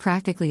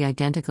 Practically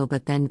identical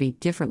but then be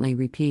differently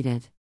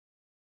repeated.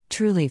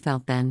 Truly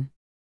felt then.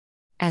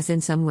 As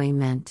in some way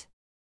meant.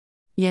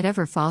 Yet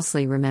ever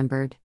falsely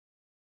remembered.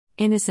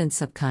 Innocent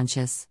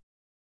subconscious.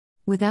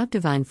 Without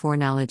divine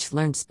foreknowledge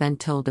learned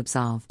spent told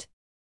absolved.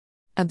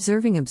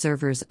 Observing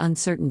observers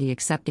uncertainty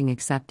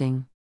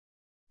accepting.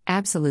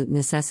 Absolute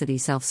necessity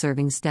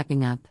self-serving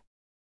stepping up.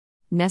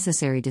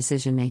 Necessary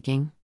decision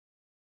making.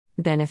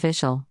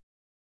 Beneficial.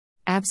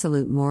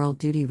 Absolute moral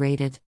duty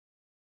rated.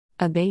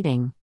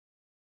 Abating.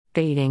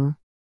 Fading.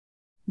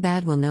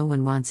 Bad will no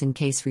one wants in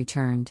case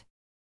returned.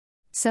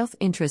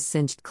 Self-interest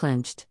cinched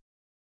clinched.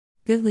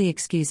 Goodly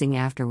excusing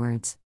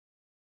afterwards.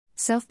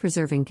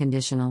 Self-preserving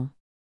conditional.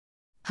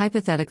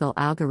 Hypothetical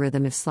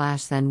algorithm if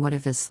slash then what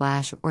if is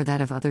slash or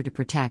that of other to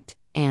protect,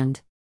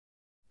 and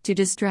to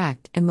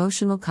distract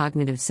emotional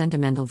cognitive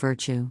sentimental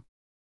virtue.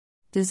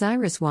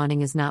 Desirous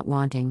wanting is not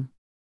wanting.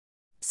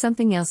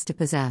 Something else to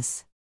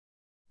possess.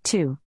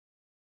 2.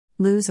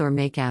 Lose or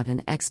make out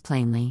an X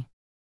plainly.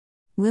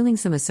 Willing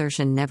some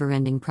assertion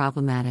never-ending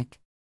problematic.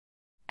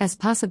 As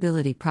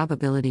possibility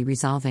probability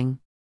resolving.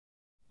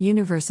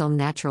 Universal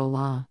natural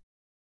law.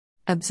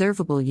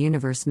 Observable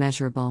universe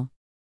measurable.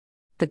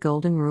 The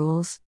golden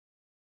rules.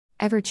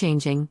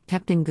 Ever-changing,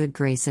 kept in good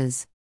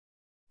graces.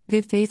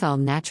 Good faith all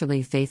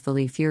naturally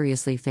faithfully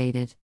furiously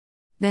fated.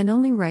 Then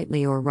only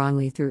rightly or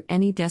wrongly through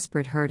any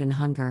desperate hurt and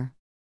hunger.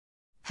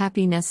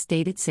 Happiness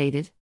stated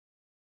sated.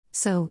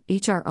 So,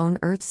 each our own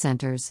earth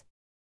centers.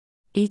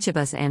 Each of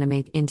us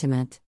animate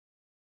intimate.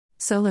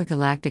 Solar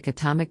galactic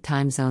atomic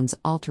time zones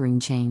altering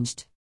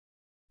changed.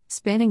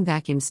 Spanning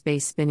vacuum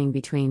space spinning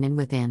between and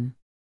within.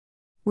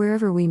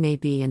 Wherever we may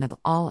be and of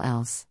all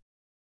else.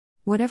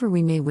 Whatever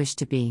we may wish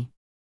to be.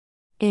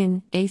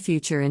 In, a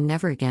future and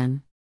never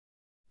again.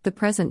 The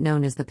present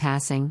known as the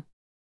passing.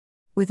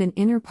 With an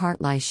inner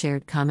part lies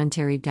shared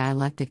commentary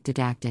dialectic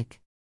didactic.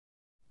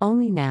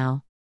 Only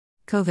now.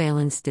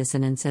 Covalence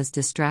dissonance as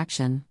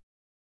distraction.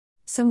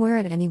 Somewhere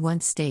at any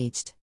once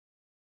staged.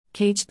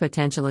 Caged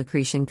potential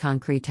accretion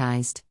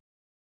concretized.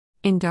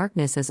 In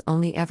darkness as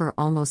only ever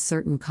almost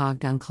certain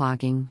cogged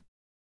unclogging.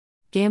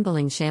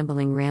 Gambling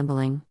shambling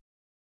rambling.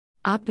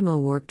 Optimal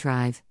warp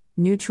drive,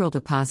 neutral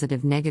to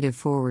positive negative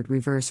forward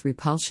reverse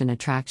repulsion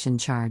attraction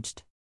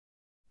charged.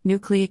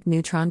 Nucleic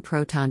neutron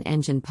proton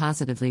engine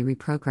positively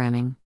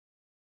reprogramming.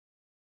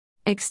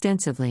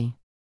 Extensively.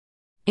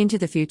 Into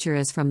the future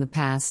as from the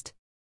past.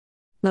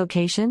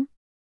 Location?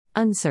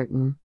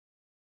 Uncertain.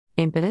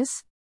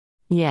 Impetus?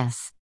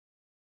 Yes.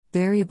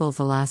 Variable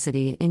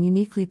velocity and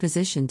uniquely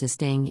positioned to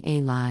staying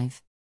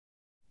alive.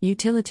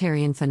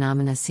 Utilitarian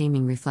phenomena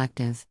seeming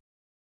reflective.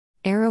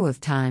 Arrow of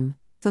time,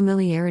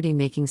 familiarity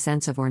making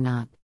sense of or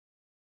not.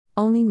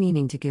 Only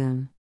meaning to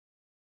goon.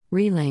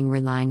 Relaying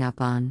relying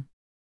upon.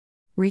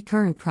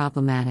 Recurrent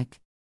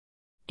problematic.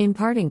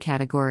 Imparting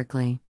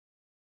categorically.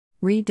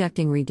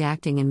 Reducting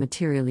redacting and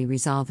materially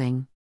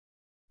resolving.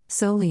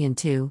 Solely and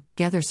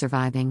together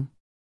surviving.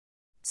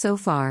 So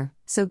far,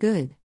 so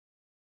good.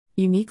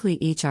 Uniquely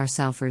each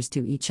ourselfers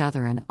to each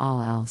other and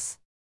all else.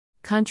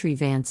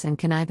 Contrivance and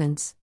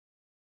connivance.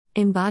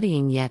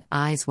 Embodying yet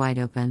eyes wide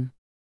open.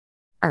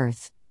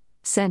 Earth.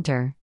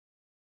 Center.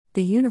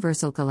 The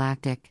universal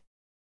galactic.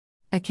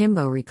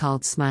 Akimbo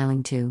recalled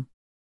smiling to.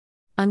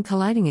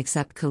 Uncolliding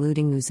except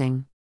colluding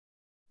oozing.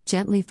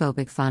 Gently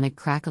phobic phonic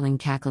crackling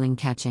cackling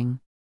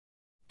catching.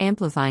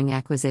 Amplifying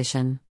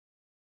acquisition.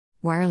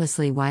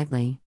 Wirelessly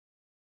widely.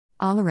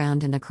 All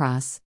around and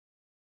across.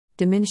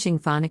 Diminishing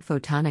phonic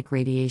photonic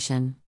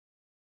radiation.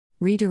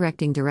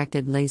 Redirecting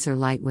directed laser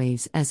light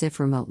waves as if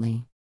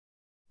remotely.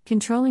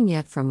 Controlling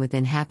yet from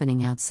within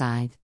happening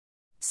outside.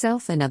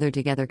 Self and other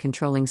together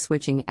controlling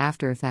switching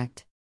after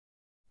effect.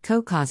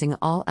 co-causing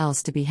all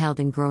else to be held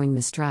in growing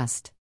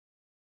mistrust.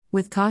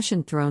 With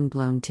caution thrown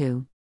blown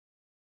to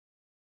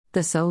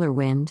the solar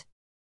wind.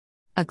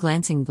 A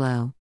glancing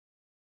blow.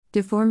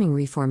 Deforming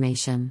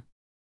reformation.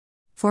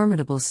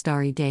 Formidable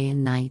starry day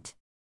and night.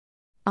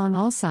 On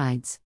all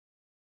sides.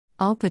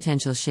 All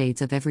potential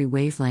shades of every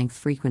wavelength,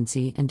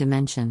 frequency, and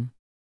dimension.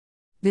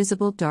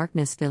 Visible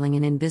darkness filling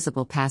an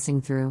invisible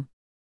passing through.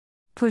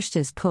 Pushed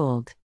as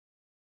pulled.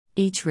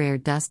 Each rare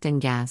dust and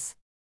gas.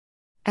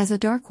 As a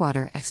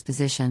darkwater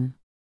exposition.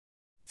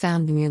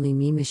 Found merely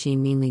me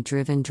machine meanly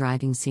driven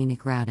driving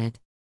scenic routed.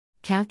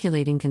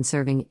 Calculating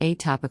conserving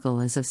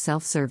atopical as of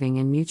self-serving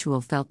and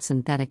mutual felt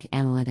synthetic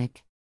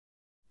analytic.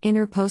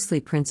 Inner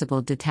postly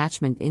principled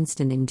detachment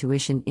instant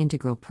intuition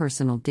integral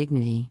personal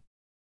dignity.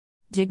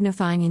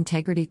 Dignifying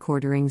integrity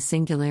quartering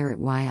singular at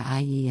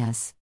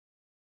YIES.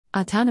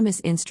 Autonomous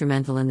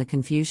instrumental in the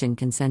confusion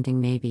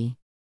consenting maybe.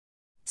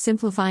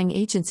 Simplifying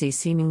agency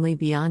seemingly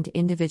beyond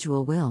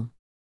individual will.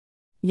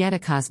 Yet a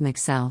cosmic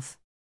self.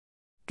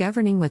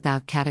 Governing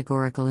without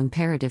categorical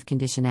imperative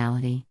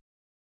conditionality.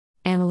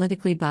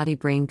 Analytically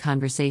body-brain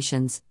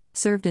conversations,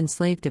 served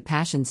enslaved to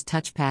passion's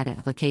touchpad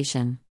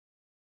application.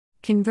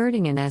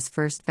 Converting an as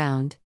first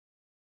found.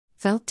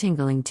 Felt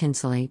tingling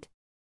tinsellate.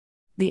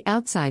 The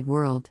outside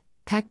world,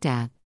 pecked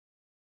at.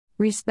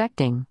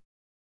 Respecting.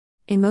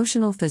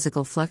 Emotional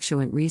physical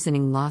fluctuant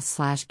reasoning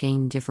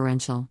loss/gain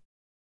differential.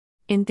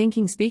 In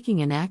thinking,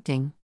 speaking, and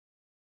acting.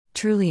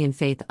 Truly in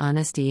faith,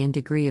 honesty, and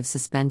degree of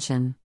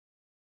suspension.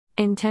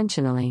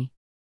 Intentionally.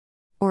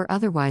 Or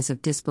otherwise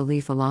of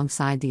disbelief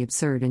alongside the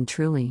absurd and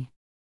truly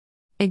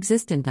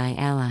existent I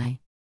ally.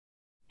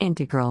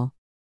 Integral.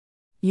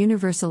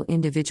 Universal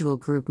individual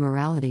group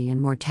morality and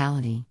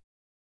mortality.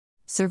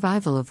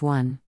 Survival of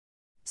one.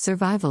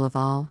 Survival of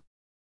all.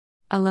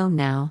 Alone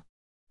now.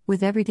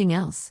 With everything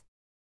else.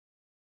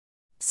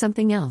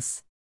 Something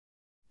else.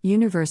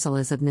 Universal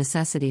is of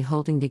necessity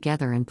holding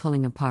together and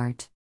pulling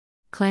apart.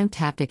 Clamped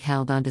haptic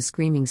held onto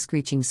screaming,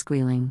 screeching,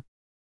 squealing.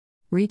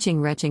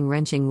 Reaching, retching,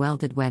 wrenching,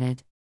 welded,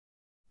 wetted.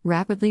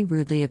 Rapidly,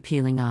 rudely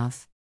appealing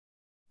off.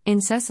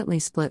 Incessantly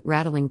split,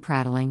 rattling,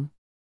 prattling.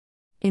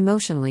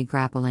 Emotionally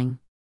grappling.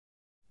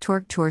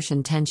 Torque,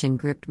 torsion, tension,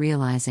 gripped,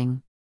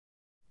 realizing.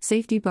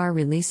 Safety bar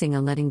releasing a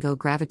letting go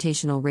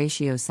gravitational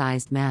ratio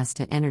sized mass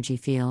to energy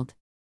field.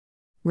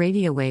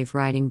 Radio wave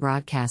riding,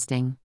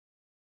 broadcasting.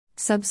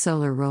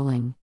 Subsolar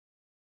rolling.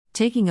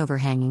 Taking over,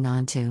 hanging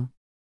onto.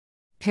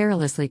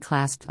 Perilously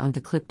clasped onto,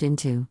 clipped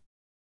into.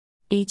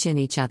 Each in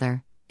each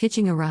other,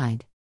 hitching a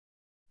ride.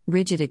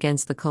 Rigid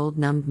against the cold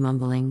numbed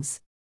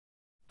mumblings.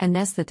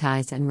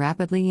 Anesthetized and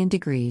rapidly in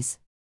degrees.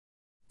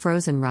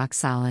 Frozen rock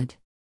solid.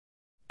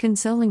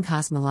 Consoling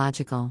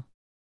cosmological.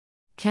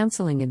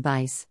 Counseling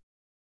advice.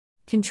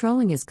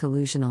 Controlling is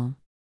collusional.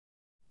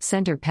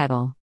 Center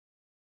pedal.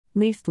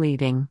 Leaf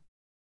bleeding.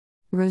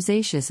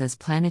 Rosaceous as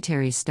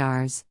planetary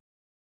stars.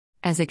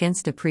 As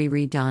against a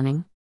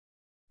pre-redawning.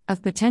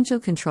 Of potential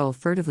control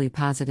furtively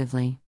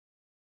positively.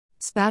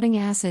 Spouting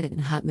acid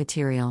and hot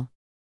material.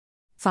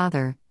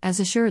 Father, as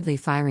assuredly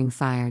firing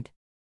fired.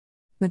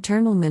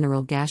 Maternal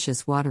mineral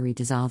gaseous watery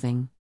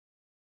dissolving.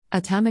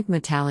 Atomic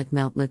metallic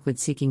melt liquid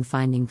seeking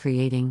finding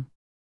creating.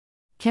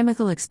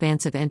 Chemical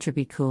expansive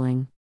entropy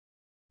cooling.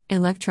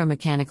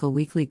 Electromechanical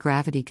weakly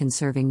gravity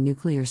conserving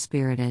nuclear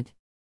spirited.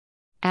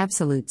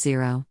 Absolute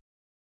zero.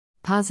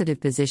 Positive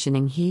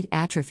positioning heat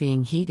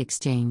atrophying heat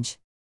exchange.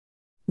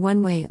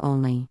 One way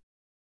only.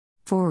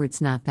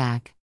 Forwards not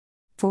back.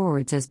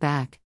 Forwards as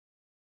back.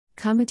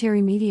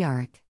 Cometary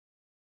meteoric.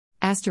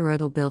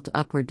 Asteroidal built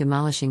upward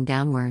demolishing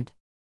downward.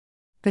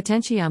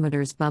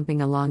 Potentiometers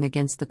bumping along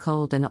against the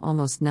cold and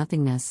almost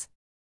nothingness.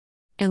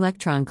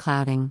 Electron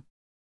clouding.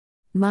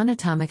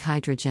 Monatomic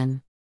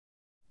hydrogen.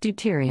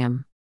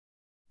 Deuterium.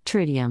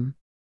 Tritium.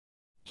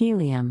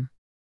 Helium.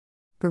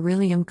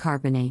 Beryllium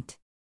carbonate.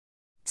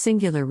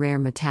 Singular rare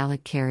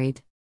metallic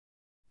carried.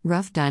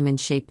 Rough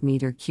diamond-shaped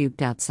meter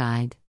cubed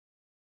outside.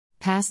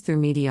 Pass-through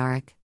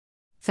meteoric.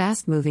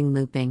 Fast-moving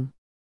looping.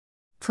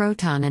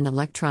 Proton and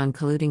electron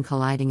colluding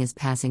colliding is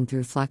passing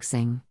through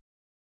fluxing.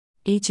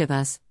 Each of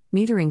us,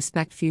 metering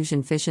spect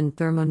fusion fission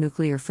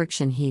thermonuclear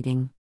friction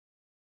heating.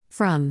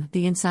 From,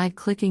 the inside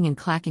clicking and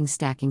clacking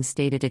stacking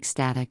stated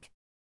ecstatic.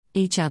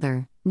 Each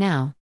other,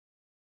 now.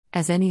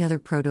 As any other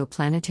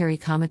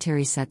protoplanetary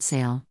cometary set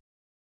sail.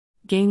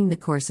 Gaining the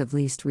course of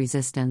least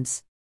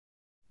resistance.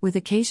 With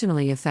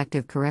occasionally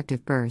effective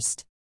corrective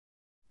burst.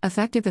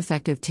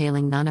 Effective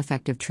tailing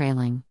non-effective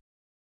trailing.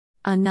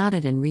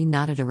 Unknotted and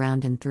re-knotted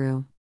around and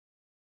through.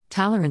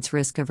 Tolerance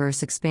risk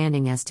averse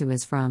expanding as to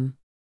as from.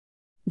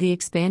 The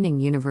expanding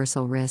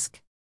universal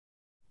risk.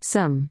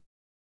 Some.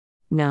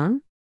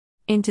 Known?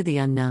 Into the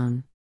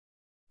unknown.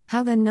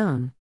 How then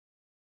known?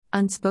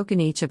 Unspoken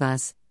each of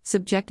us,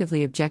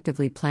 subjectively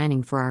objectively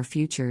planning for our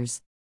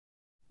futures.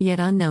 Yet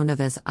unknown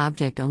of as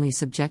object only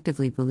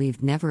subjectively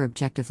believed never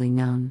objectively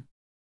known.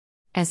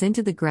 As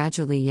into the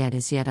gradually yet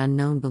as yet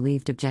unknown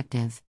believed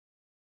objective.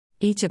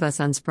 Each of us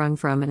unsprung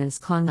from and is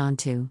clung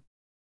onto.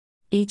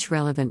 Each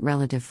relevant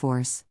relative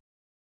force.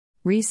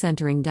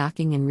 Recentering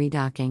docking and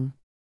redocking.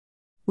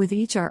 with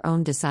each our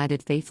own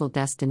decided fateful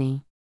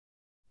destiny.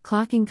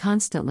 Clocking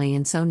constantly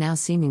and so now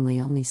seemingly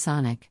only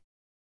sonic.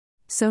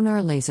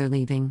 Sonar laser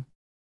leaving.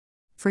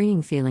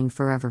 Freeing feeling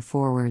forever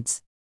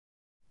forwards.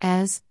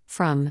 As,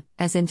 from,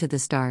 as into the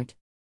start.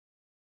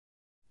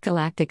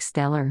 Galactic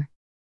stellar.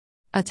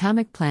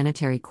 Atomic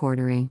planetary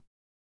quartering.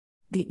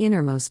 The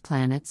innermost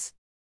planets.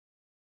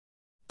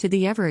 To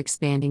the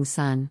ever-expanding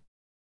sun.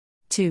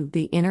 To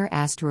the inner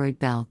asteroid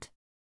belt.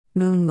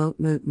 Moon mote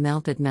moot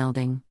melted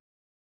melding.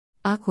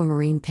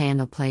 Aquamarine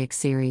panopleic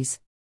series.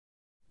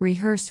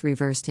 Rehearsed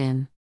reversed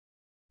in.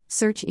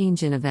 Search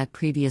engine of that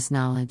previous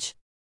knowledge.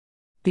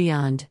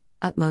 Beyond,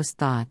 utmost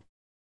thought.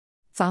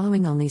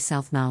 Following only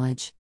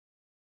self-knowledge.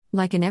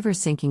 Like an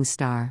ever-sinking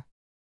star.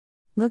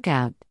 Look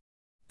out.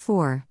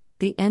 For,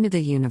 the end of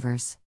the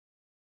universe.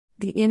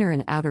 The inner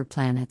and outer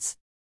planets.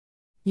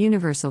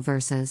 Universal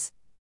verses.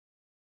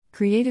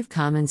 Creative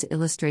Commons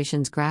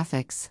Illustrations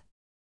Graphics.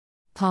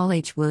 Paul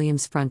H.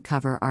 Williams front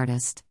cover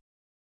artist.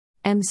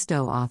 M.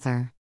 Stowe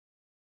author.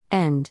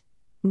 End.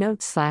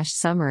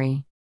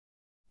 Note/summary.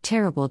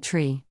 Terrible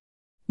tree.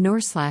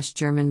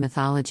 Norse/German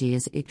mythology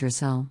is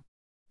Yggdrasil.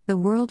 The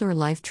world or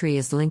life tree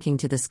is linking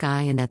to the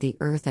sky and at the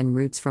earth and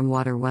roots from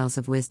water wells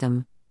of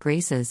wisdom,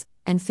 graces,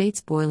 and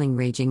fate's boiling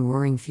raging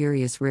roaring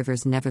furious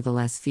rivers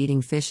nevertheless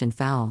feeding fish and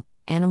fowl,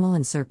 animal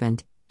and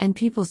serpent, and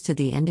peoples to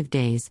the end of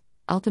days,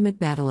 ultimate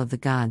battle of the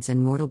gods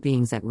and mortal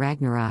beings at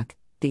Ragnarok,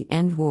 the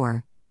end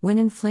war, when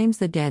in flames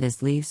the dead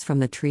as leaves from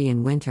the tree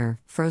in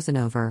winter, frozen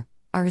over,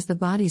 are as the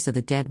bodies of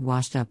the dead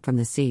washed up from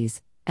the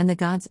seas, and the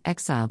gods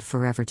exiled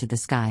forever to the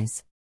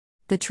skies.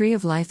 The tree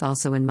of life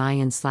also in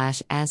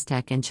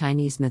Mayan/Aztec and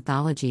Chinese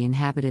mythology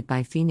inhabited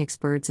by phoenix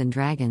birds and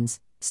dragons,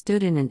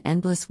 stood in an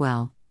endless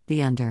well,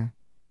 the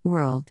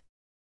world.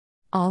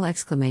 All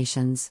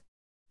exclamations.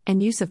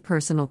 And use of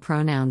personal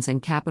pronouns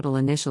and capital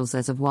initials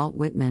as of Walt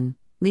Whitman,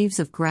 Leaves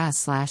of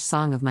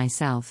Grass/Song of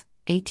Myself,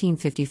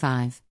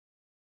 1855.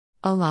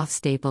 Olaf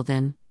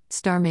Stapledon,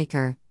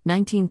 Starmaker,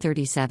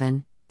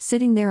 1937,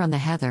 sitting there on the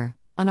heather,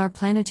 on our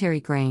planetary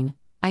grain,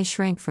 I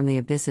shrank from the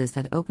abysses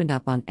that opened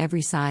up on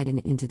every side and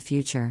into the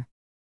future.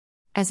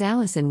 As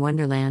Alice in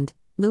Wonderland,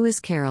 Lewis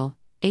Carroll,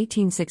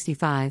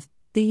 1865,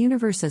 the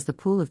universe as the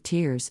pool of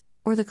tears,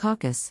 or the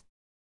Caucasus.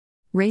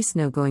 Race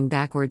no going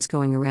backwards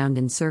going around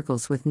in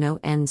circles with no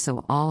end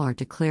so all are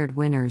declared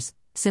winners,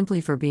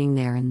 simply for being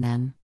there and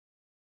then.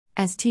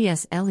 As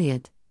T.S.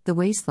 Eliot, The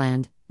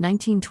Wasteland,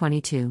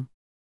 1922.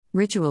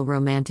 Ritual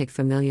romantic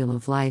familial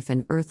of life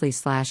and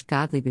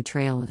earthly/godly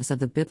betrayal as of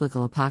the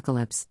biblical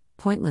apocalypse,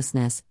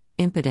 pointlessness,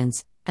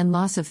 impotence, and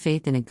loss of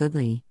faith in a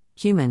goodly,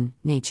 human,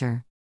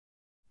 nature.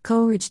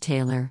 Coleridge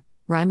Taylor,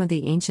 Rime of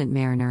the Ancient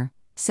Mariner,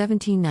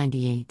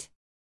 1798.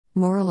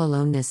 Moral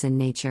aloneness in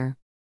nature.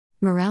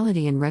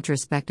 Morality and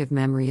retrospective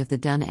memory of the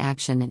done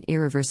action and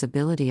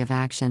irreversibility of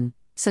action,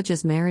 such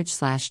as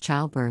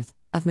marriage/childbirth,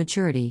 of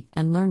maturity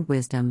and learned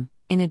wisdom,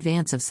 in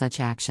advance of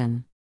such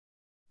action.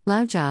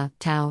 Laojia,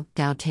 Tao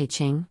Te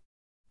Ching.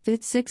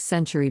 5th-6th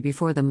century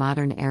before the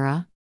modern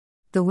era.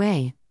 The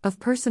way, of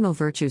personal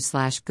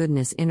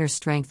virtue/goodness, inner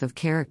strength of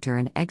character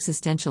and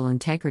existential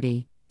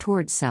integrity,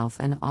 towards self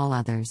and all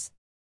others.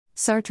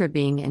 Sartre,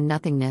 Being and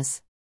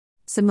Nothingness.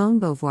 Simone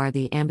Beauvoir,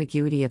 The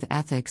Ambiguity of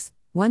Ethics,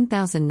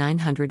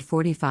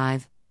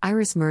 1945,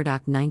 Iris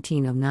Murdoch,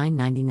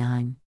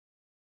 1909-99.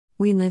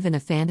 We live in a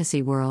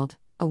fantasy world,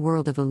 a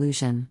world of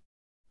illusion.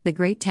 The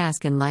great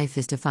task in life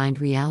is to find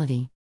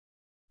reality.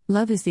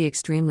 Love is the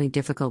extremely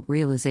difficult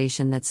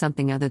realization that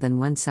something other than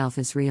oneself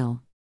is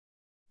real.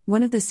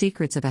 One of the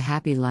secrets of a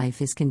happy life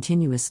is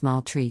continuous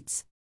small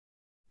treats.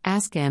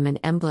 Ask M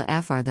and Embla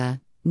F are the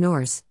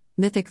Norse,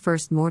 mythic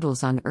first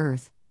mortals on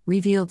earth,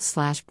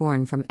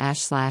 revealed/born from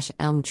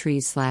ash/elm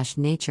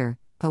trees/nature,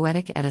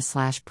 poetic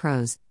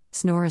edda/prose,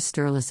 Snorri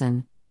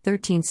Sturluson,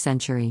 13th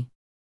century.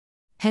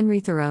 Henry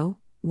Thoreau,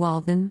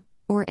 Walden,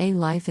 or A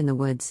Life in the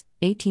Woods,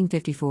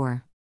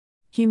 1854.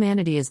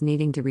 Humanity is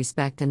needing to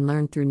respect and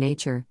learn through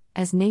nature,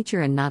 as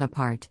nature and not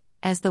apart,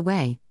 as the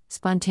way,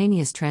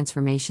 spontaneous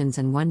transformations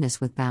and oneness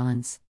with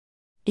balance.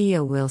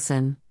 E.O.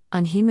 Wilson,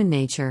 On Human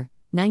Nature,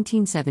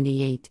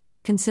 1978,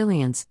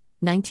 Consilience,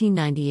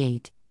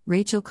 1998,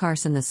 Rachel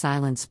Carson, The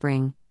Silent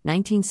Spring,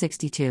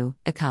 1962,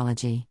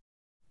 Ecology.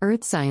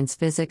 Earth Science,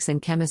 Physics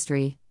and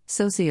Chemistry,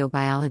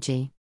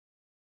 Sociobiology.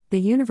 The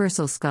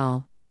Universal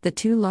Skull, the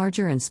two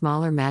larger and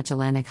smaller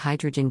Magellanic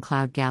Hydrogen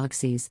Cloud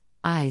galaxies,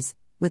 eyes,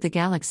 with the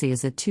galaxy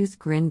as a toothed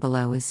grin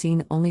below is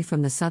seen only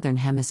from the southern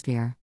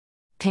hemisphere.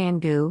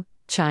 Pangu,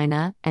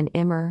 China, and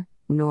Ymir,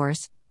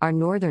 Norse, are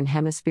northern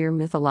hemisphere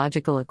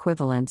mythological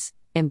equivalents,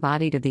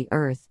 embodied of the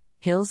earth,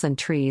 hills and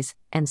trees,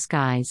 and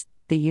skies,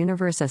 the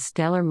universe a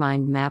stellar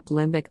mind map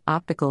limbic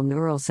optical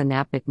neural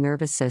synaptic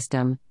nervous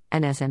system,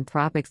 and as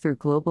anthropic through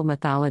global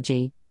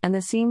mythology, and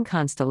the seen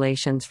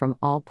constellations from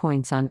all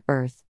points on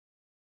earth.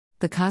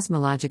 The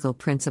cosmological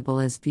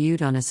principle is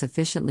viewed on a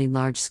sufficiently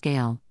large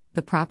scale.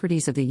 The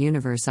properties of the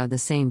universe are the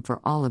same for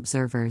all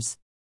observers.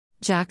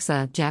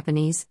 JAXA,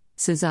 Japanese,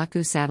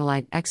 Suzaku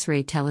Satellite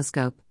X-ray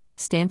Telescope,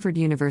 Stanford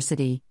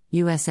University,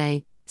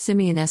 USA,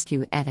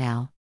 Simeonescu et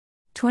al.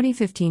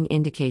 2015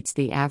 indicates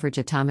the average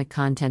atomic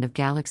content of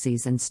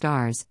galaxies and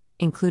stars,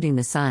 including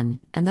the Sun,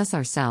 and thus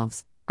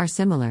ourselves, are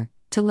similar,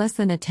 to less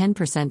than a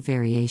 10%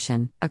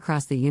 variation,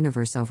 across the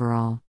universe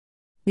overall.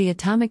 The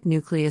atomic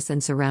nucleus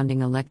and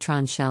surrounding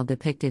electron shell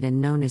depicted and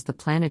known as the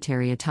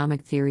planetary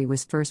atomic theory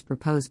was first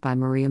proposed by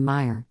Maria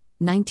Mayer,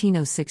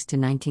 1906 to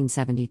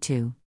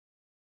 1972.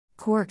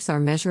 Quarks are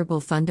measurable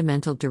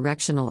fundamental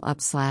directional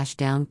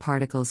up/down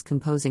particles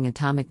composing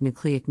atomic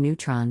nucleic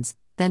neutrons,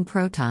 then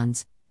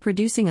protons,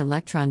 producing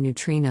electron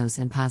neutrinos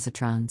and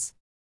positrons.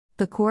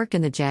 The quark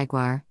and the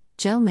jaguar,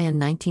 Gell-Mann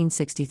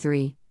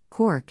 1963,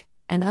 quark,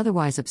 an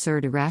otherwise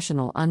absurd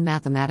irrational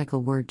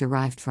unmathematical word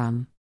derived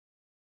from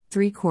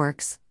 3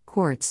 quarks,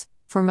 quartz,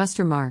 for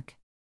muster mark.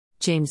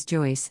 James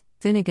Joyce,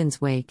 Finnegan's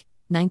Wake,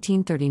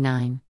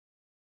 1939.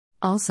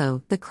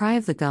 Also, The Cry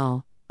of the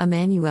Gull,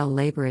 Emmanuelle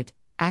Laberet,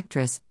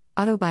 actress,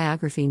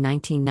 autobiography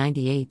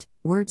 1998,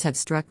 words have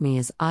struck me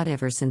as odd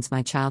ever since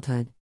my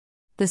childhood.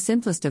 The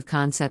simplest of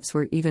concepts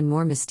were even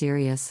more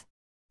mysterious.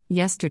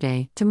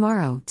 Yesterday,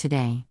 tomorrow,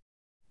 today.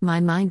 My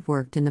mind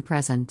worked in the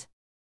present.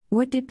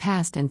 What did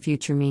past and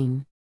future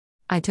mean?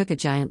 I took a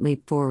giant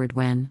leap forward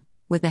when,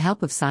 with the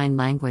help of sign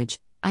language,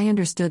 I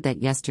understood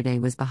that yesterday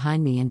was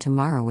behind me and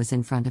tomorrow was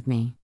in front of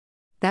me.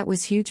 That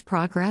was huge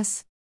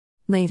progress.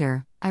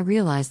 Later, I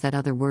realized that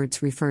other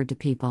words referred to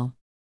people.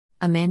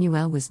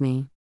 Emmanuelle was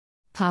me.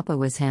 Papa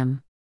was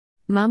him.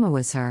 Mama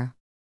was her.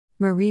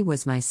 Marie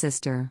was my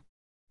sister.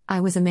 I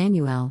was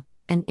Emmanuelle,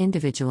 an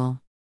individual.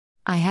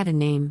 I had a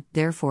name,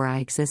 therefore I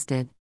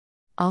existed.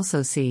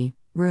 Also see,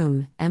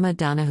 Room, Emma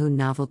Donoghue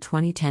novel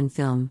 2010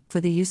 film,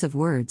 For the Use of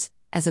Words,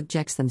 as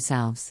Objects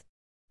Themselves.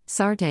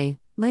 Sartre,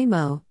 Les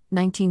mots,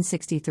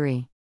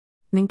 1963.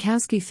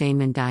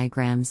 Minkowski-Feynman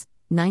diagrams,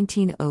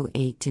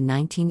 1908 to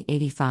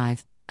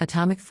 1985,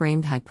 atomic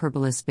framed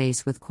hyperbola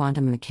space with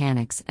quantum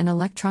mechanics and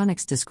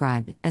electronics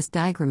described as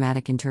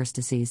diagrammatic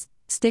interstices,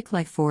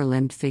 stick-like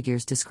four-limbed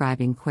figures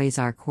describing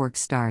quasar-quark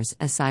stars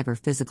as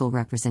cyber-physical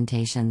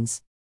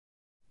representations.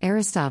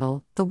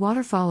 Aristotle, The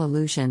Waterfall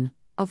Illusion,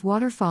 of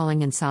water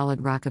falling and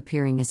solid rock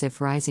appearing as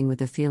if rising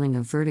with a feeling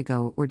of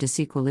vertigo or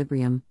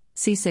disequilibrium,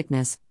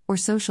 seasickness, or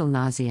social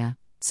nausea,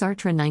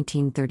 Sartre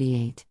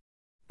 1938.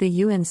 The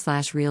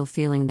UN/real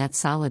feeling that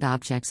solid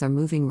objects are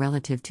moving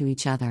relative to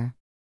each other.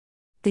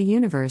 The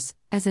universe,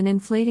 as an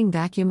inflating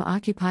vacuum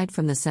occupied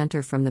from the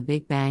center from the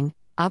Big Bang,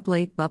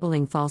 oblate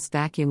bubbling false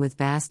vacuum with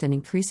vast and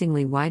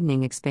increasingly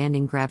widening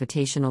expanding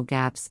gravitational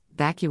gaps,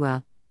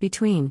 vacua,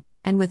 between,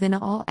 and within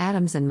all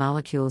atoms and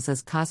molecules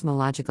as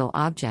cosmological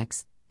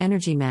objects,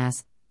 energy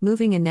mass,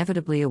 moving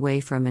inevitably away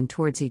from and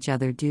towards each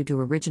other due to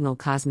original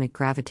cosmic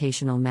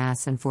gravitational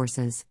mass and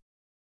forces.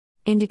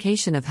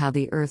 Indication of how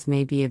the Earth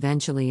may be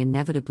eventually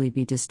inevitably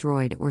be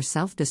destroyed or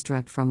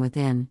self-destruct from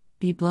within,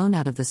 be blown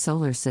out of the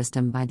solar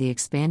system by the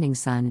expanding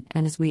sun,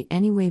 and as we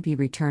anyway be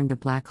returned to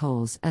black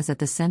holes as at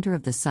the center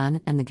of the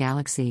sun and the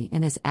galaxy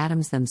and as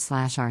atoms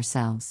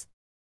them/ourselves.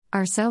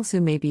 Ourselves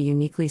who may be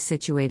uniquely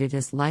situated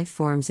as life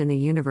forms in the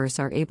universe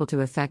are able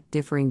to affect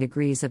differing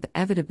degrees of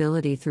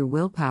evitability through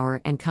willpower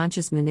and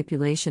conscious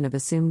manipulation of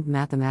assumed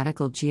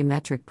mathematical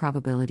geometric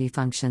probability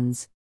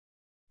functions.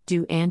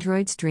 Do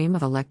androids dream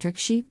of electric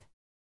sheep?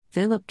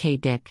 Philip K.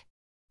 Dick.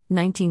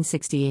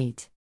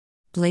 1968.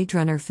 Blade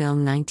Runner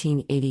film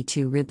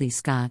 1982 Ridley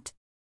Scott.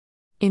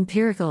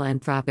 Empirical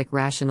anthropic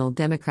rational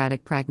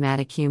democratic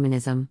pragmatic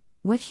humanism.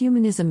 What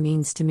humanism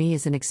means to me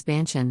is an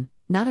expansion,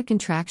 not a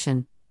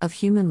contraction, of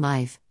human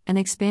life, an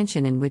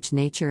expansion in which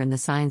nature and the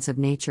science of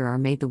nature are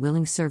made the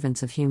willing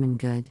servants of human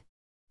good.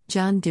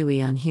 John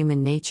Dewey on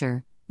Human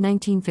Nature,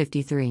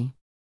 1953.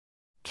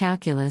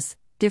 Calculus,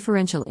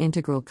 differential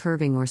integral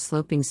curving or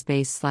sloping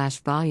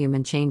space/volume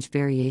and change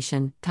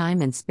variation,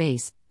 time and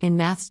space, in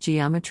maths,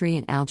 geometry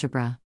and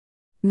algebra.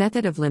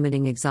 Method of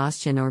limiting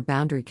exhaustion or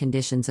boundary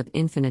conditions of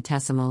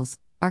infinitesimals,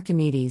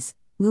 Archimedes,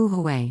 Liu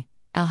Hui,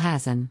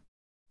 Alhazen.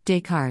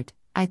 Descartes,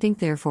 I think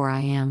therefore I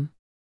am.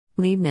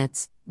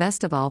 Leibniz,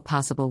 best of all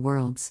possible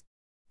worlds.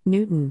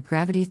 Newton,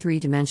 gravity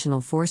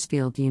three-dimensional force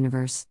field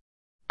universe.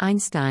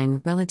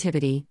 Einstein,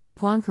 relativity,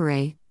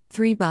 Poincare,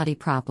 three-body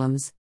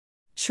problems.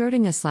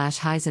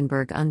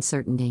 Schrödinger/Heisenberg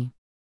uncertainty.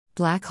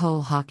 Black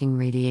hole Hawking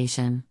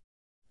radiation.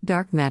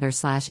 Dark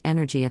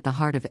matter/energy at the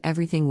heart of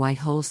everything white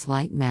holes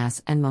light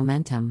mass and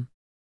momentum.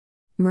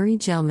 Murray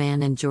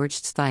Gell-Mann and George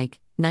Zweig,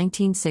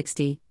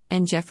 1960,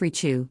 and Jeffrey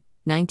Chew,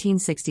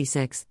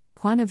 1966,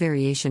 Quantum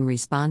Variation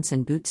Response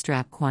and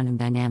Bootstrap Quantum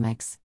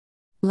Dynamics.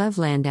 Lev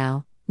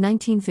Landau,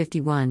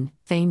 1951,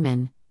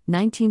 Feynman,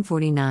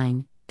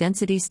 1949,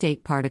 Density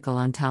State Particle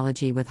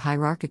Ontology with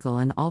Hierarchical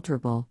and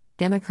Alterable,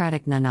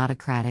 Democratic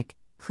Non-Autocratic,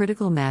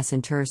 Critical Mass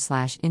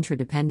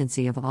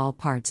Inter/Intradependency of all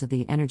parts of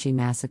the energy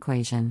mass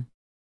equation.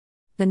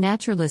 The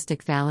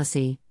Naturalistic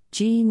Fallacy,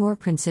 G. E. Moore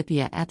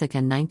Principia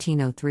Ethica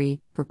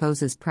 1903,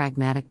 proposes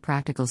pragmatic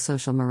practical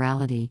social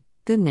morality,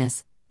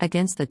 goodness,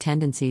 against the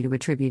tendency to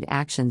attribute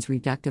actions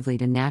reductively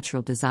to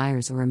natural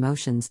desires or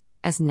emotions,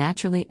 as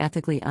naturally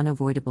ethically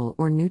unavoidable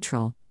or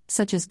neutral,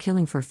 such as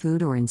killing for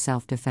food or in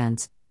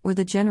self-defense, or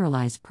the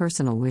generalized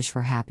personal wish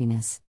for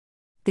happiness.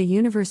 The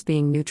universe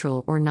being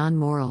neutral or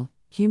non-moral,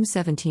 Hume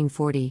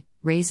 1740,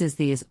 raises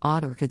the is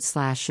ought or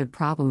could/should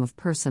problem of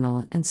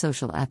personal and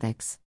social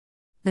ethics.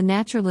 The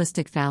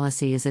naturalistic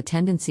fallacy is a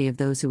tendency of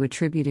those who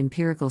attribute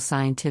empirical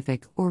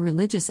scientific or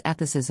religious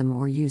ethicism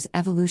or use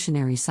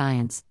evolutionary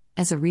science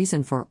as a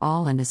reason for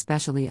all and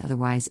especially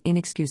otherwise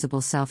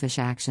inexcusable selfish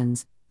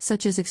actions,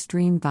 such as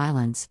extreme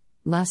violence,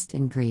 lust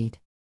and greed.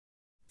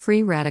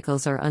 Free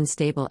radicals are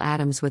unstable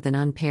atoms with an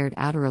unpaired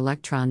outer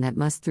electron that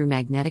must through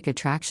magnetic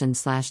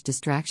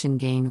attraction/distraction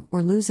gain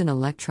or lose an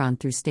electron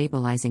through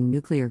stabilizing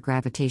nuclear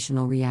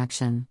gravitational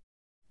reaction.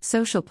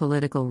 Social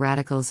political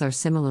radicals are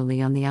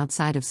similarly on the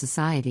outside of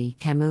society.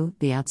 Camus,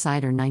 The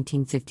Outsider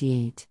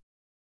 1958.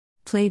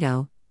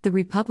 Plato, The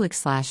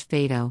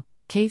Republic/Phaedo,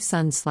 Cave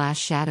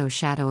Sun/Shadow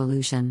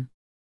illusion.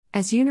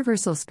 As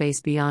universal space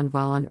beyond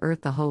while on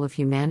earth the whole of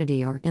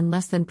humanity are in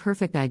less than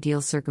perfect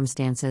ideal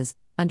circumstances,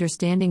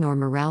 understanding or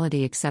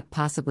morality except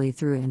possibly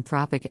through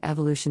anthropic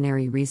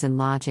evolutionary reason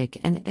logic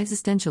and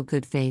existential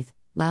good faith,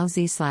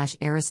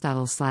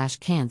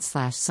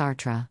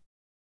 Laozi/Aristotle/Kant/Sartre.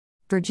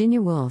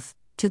 Virginia Woolf,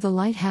 To the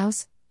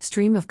Lighthouse,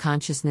 Stream of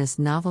Consciousness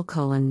novel: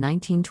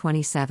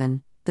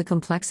 1927, The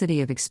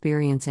Complexity of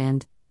Experience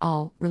and,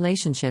 all,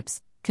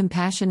 Relationships,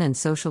 Compassion and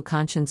Social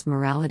Conscience,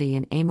 Morality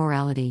and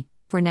Amorality,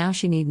 for now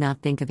she need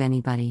not think of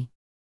anybody.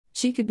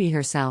 She could be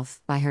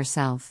herself, by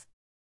herself.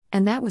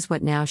 And that was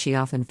what now she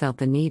often felt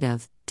the need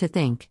of, to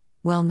think,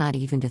 well, not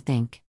even to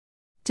think.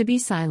 To be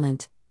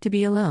silent, to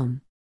be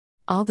alone.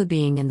 All the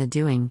being and the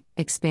doing,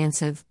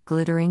 expansive,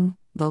 glittering,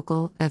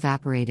 vocal,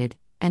 evaporated,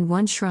 and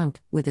one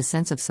shrunk, with a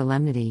sense of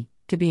solemnity,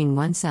 to being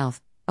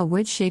oneself, a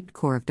wedge-shaped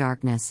core of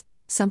darkness,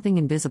 something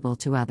invisible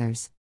to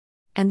others.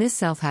 And this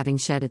self, having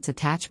shed its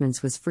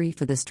attachments, was free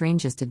for the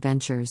strangest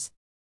adventures.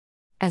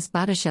 As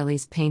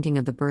Botticelli's painting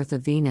of the birth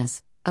of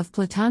Venus, of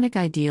Platonic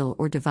ideal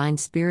or divine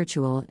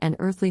spiritual and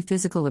earthly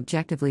physical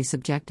objectively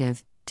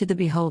subjective, to the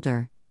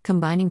beholder,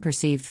 combining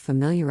perceived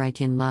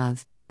familiarity in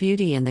love,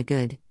 beauty and the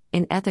good,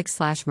 in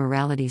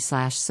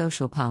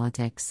ethics/morality/social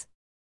politics.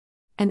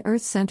 An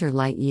Earth-center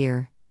light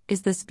year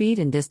is the speed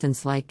and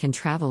distance light can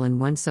travel in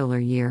one solar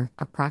year,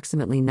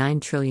 approximately 9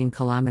 trillion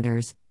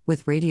kilometers,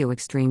 with radio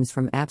extremes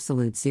from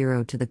absolute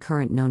zero to the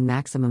current known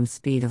maximum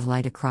speed of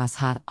light across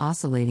hot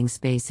oscillating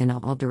space in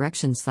all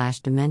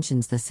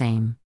directions/dimensions the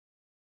same.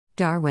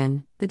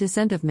 Darwin, The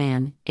Descent of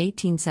Man,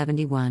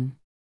 1871.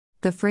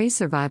 The phrase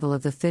survival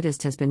of the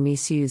fittest has been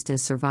misused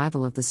as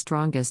survival of the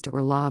strongest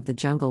or law of the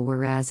jungle,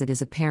 whereas it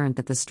is apparent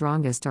that the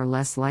strongest are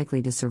less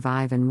likely to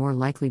survive and more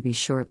likely be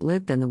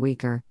short-lived than the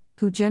weaker,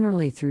 who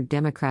generally through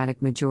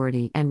democratic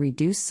majority and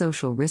reduced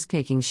social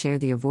risk-taking share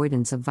the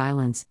avoidance of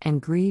violence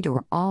and greed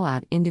or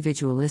all-out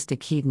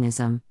individualistic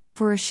hedonism,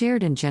 for a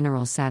shared and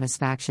general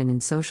satisfaction in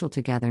social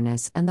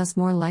togetherness and thus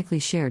more likely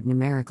shared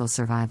numerical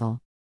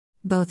survival.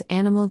 Both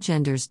animal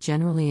genders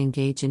generally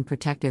engage in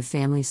protective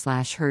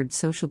family/herd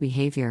social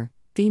behavior,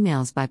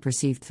 females by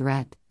perceived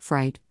threat,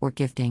 fright, or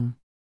gifting.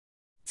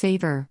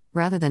 Favor,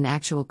 rather than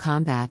actual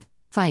combat,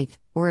 fight,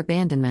 or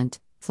abandonment,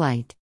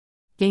 flight.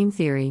 Game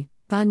theory,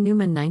 von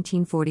Neumann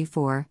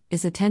 1944,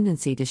 is a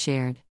tendency to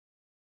shared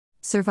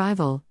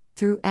survival,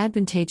 through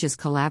advantageous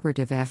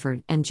collaborative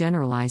effort and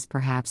generalized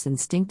perhaps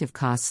instinctive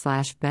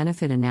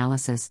cost/benefit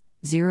analysis,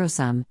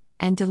 zero-sum,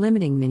 and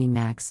delimiting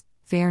minimax,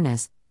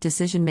 fairness,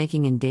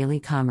 decision-making in daily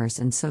commerce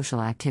and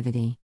social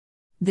activity.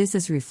 This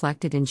is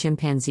reflected in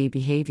chimpanzee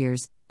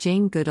behaviors,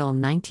 Jane Goodall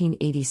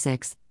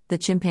 1986, The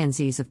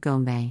Chimpanzees of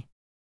Gombe.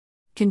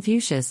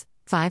 Confucius,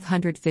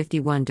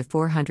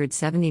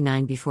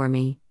 551-479 before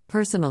me,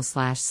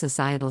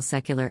 personal/societal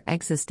secular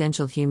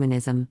existential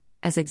humanism,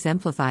 as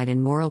exemplified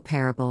in moral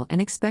parable and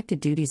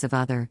expected duties of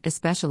other,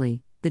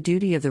 especially, the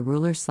duty of the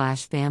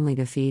ruler/family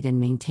to feed and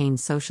maintain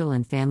social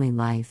and family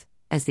life,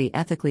 as the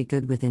ethically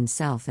good within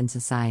self and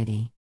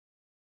society.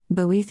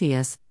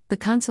 Boethius, The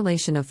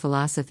Consolation of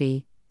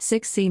Philosophy,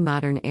 6th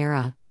Modern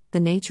Era, the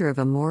nature of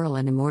a moral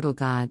and immortal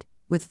God,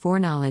 with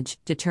foreknowledge,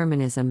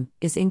 determinism,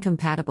 is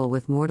incompatible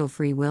with mortal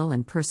free will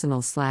and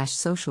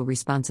personal/social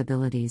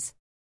responsibilities.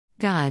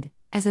 God,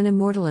 as an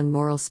immortal and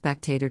moral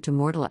spectator to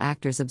mortal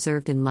actors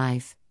observed in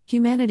life,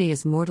 humanity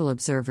as mortal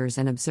observers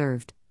and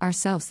observed,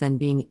 ourselves then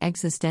being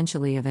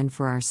existentially of and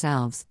for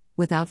ourselves,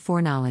 without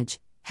foreknowledge,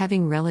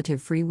 having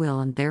relative free will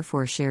and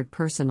therefore shared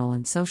personal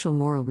and social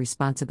moral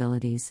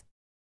responsibilities.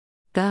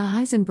 The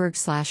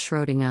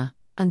Heisenberg/Schrödinger,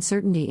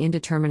 uncertainty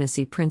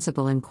indeterminacy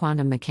principle in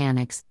quantum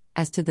mechanics,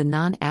 as to the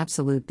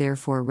non-absolute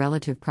therefore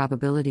relative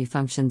probability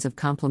functions of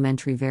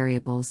complementary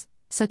variables,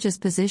 such as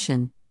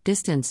position,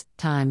 distance,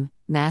 time,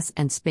 mass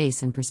and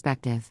space and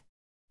perspective.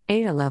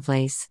 Ada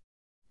Lovelace.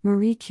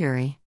 Marie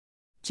Curie.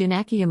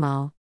 Janaki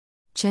Amal.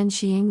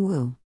 Chen-Xiang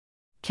Wu.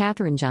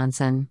 Katherine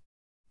Johnson.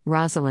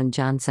 Rosalind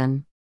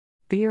Johnson.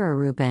 Vera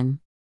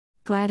Rubin.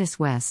 Gladys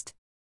West.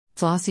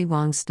 Flossie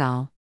Wong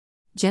Stahl.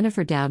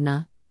 Jennifer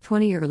Doudna,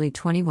 20 early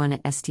 21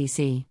 at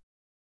STC.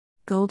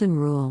 Golden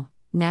Rule,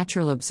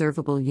 natural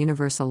observable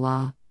universal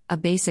law, a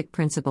basic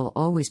principle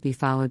always be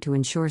followed to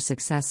ensure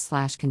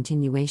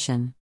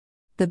success/continuation.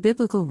 The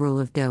biblical rule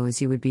of do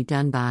as you would be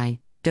done by,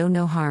 do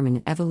no harm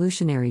in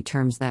evolutionary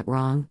terms that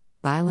wrong,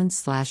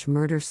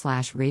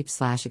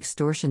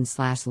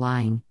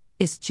 violence/murder/rape/extortion/lying,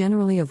 is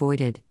generally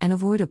avoided and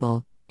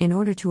avoidable, in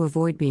order to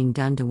avoid being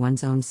done to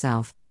one's own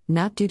self,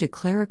 not due to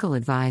clerical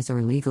advice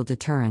or legal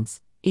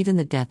deterrence, even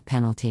the death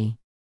penalty.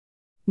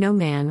 No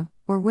man,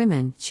 or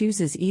woman,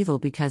 chooses evil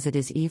because it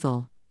is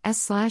evil,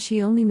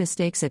 he only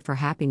mistakes it for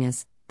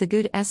happiness, the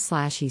good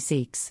he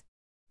seeks.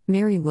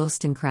 Mary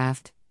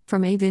Wollstonecraft,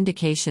 from A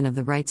Vindication of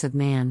the Rights of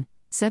Man,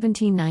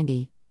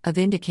 1790, A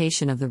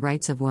Vindication of the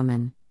Rights of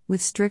Woman,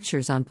 with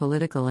strictures on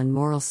political and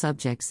moral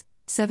subjects,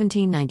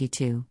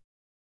 1792.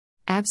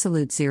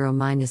 Absolute zero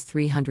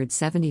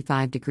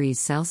 -375 degrees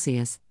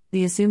Celsius,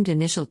 the assumed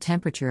initial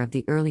temperature of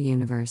the early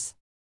universe.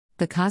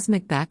 The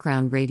cosmic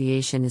background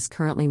radiation is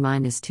currently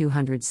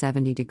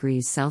 -270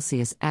 degrees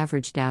Celsius,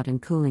 averaged out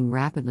and cooling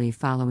rapidly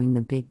following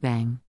the Big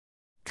Bang.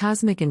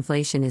 Cosmic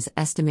inflation is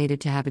estimated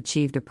to have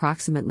achieved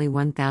approximately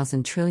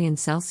 1,000 trillion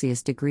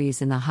Celsius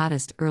degrees in the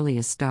hottest,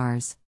 earliest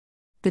stars.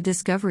 The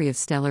discovery of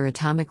stellar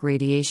atomic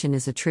radiation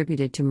is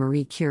attributed to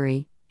Marie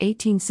Curie,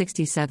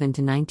 1867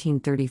 to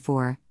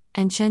 1934,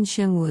 and Chen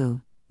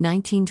Xingwu,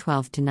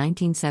 1912 to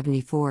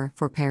 1974,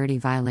 for parity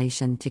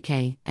violation to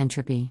K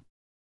entropy.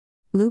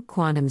 Loop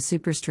quantum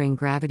superstring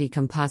gravity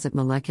composite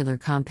molecular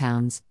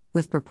compounds,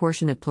 with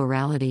proportionate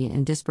plurality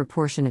and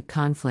disproportionate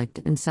conflict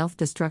and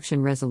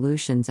self-destruction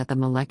resolutions at the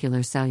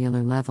molecular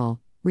cellular level,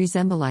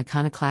 resemble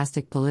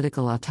iconoclastic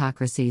political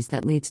autocracies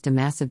that leads to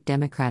massive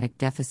democratic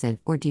deficit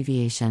or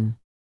deviation.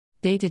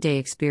 Day-to-day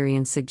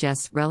experience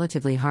suggests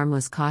relatively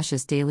harmless,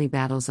 cautious daily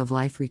battles of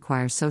life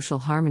require social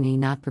harmony,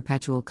 not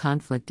perpetual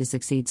conflict, to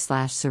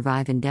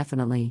succeed/survive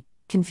indefinitely.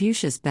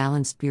 Confucius'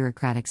 Balanced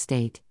Bureaucratic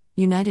State,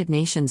 United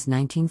Nations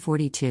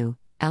 1942,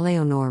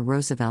 Eleanor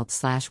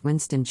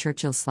Roosevelt/Winston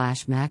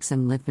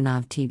Churchill/Maxim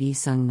Litvinov TV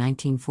Sung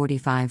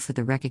 1945 for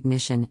the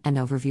recognition and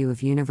overview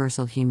of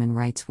universal human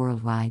rights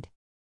worldwide.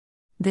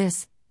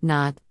 This,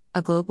 not,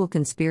 a global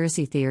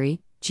conspiracy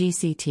theory,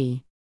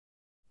 GCT.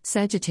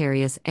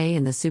 Sagittarius A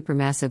in the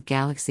supermassive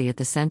galaxy at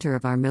the center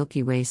of our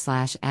Milky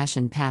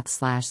Way/Ashen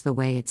Path/the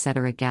Way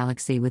etc.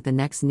 galaxy, with the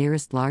next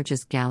nearest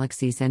largest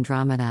galaxies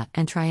Andromeda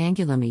and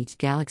Triangulum, each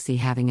galaxy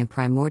having a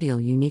primordial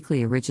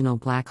uniquely original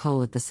black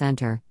hole at the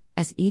center,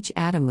 as each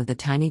atom with a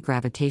tiny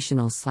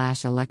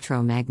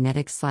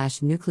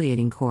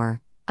gravitational/electromagnetic/nucleating core,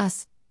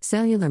 us,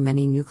 cellular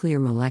many nuclear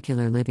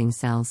molecular living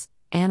cells,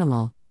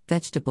 animal,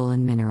 vegetable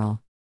and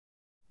mineral.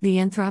 The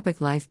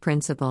anthropic life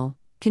principle.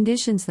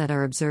 Conditions that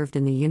are observed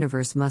in the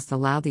universe must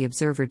allow the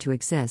observer to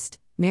exist.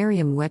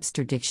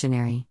 Merriam-Webster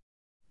Dictionary.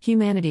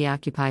 Humanity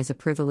occupies a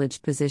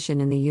privileged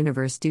position in the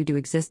universe due to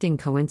existing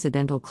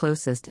coincidental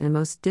closest and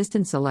most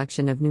distant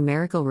selection of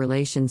numerical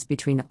relations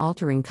between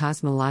altering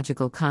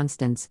cosmological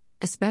constants,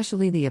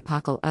 especially the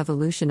epochal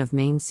evolution of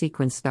main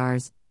sequence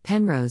stars,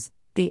 Penrose,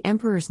 The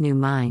Emperor's New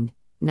Mind,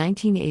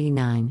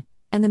 1989,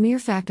 and the mere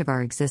fact of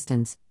our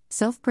existence,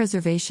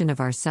 self-preservation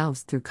of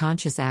ourselves through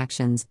conscious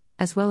actions,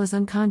 as well as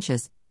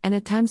unconscious, and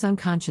at times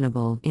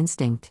unconscionable,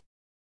 instinct.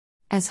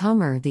 As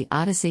Homer, the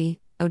Odyssey,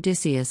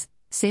 Odysseus,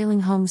 sailing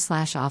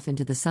home/off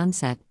into the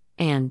sunset,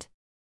 and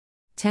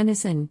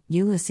Tennyson,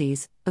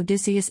 Ulysses,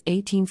 Odysseus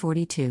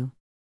 1842.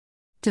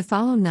 To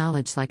follow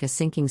knowledge like a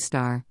sinking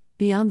star,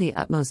 beyond the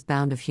utmost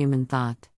bound of human thought.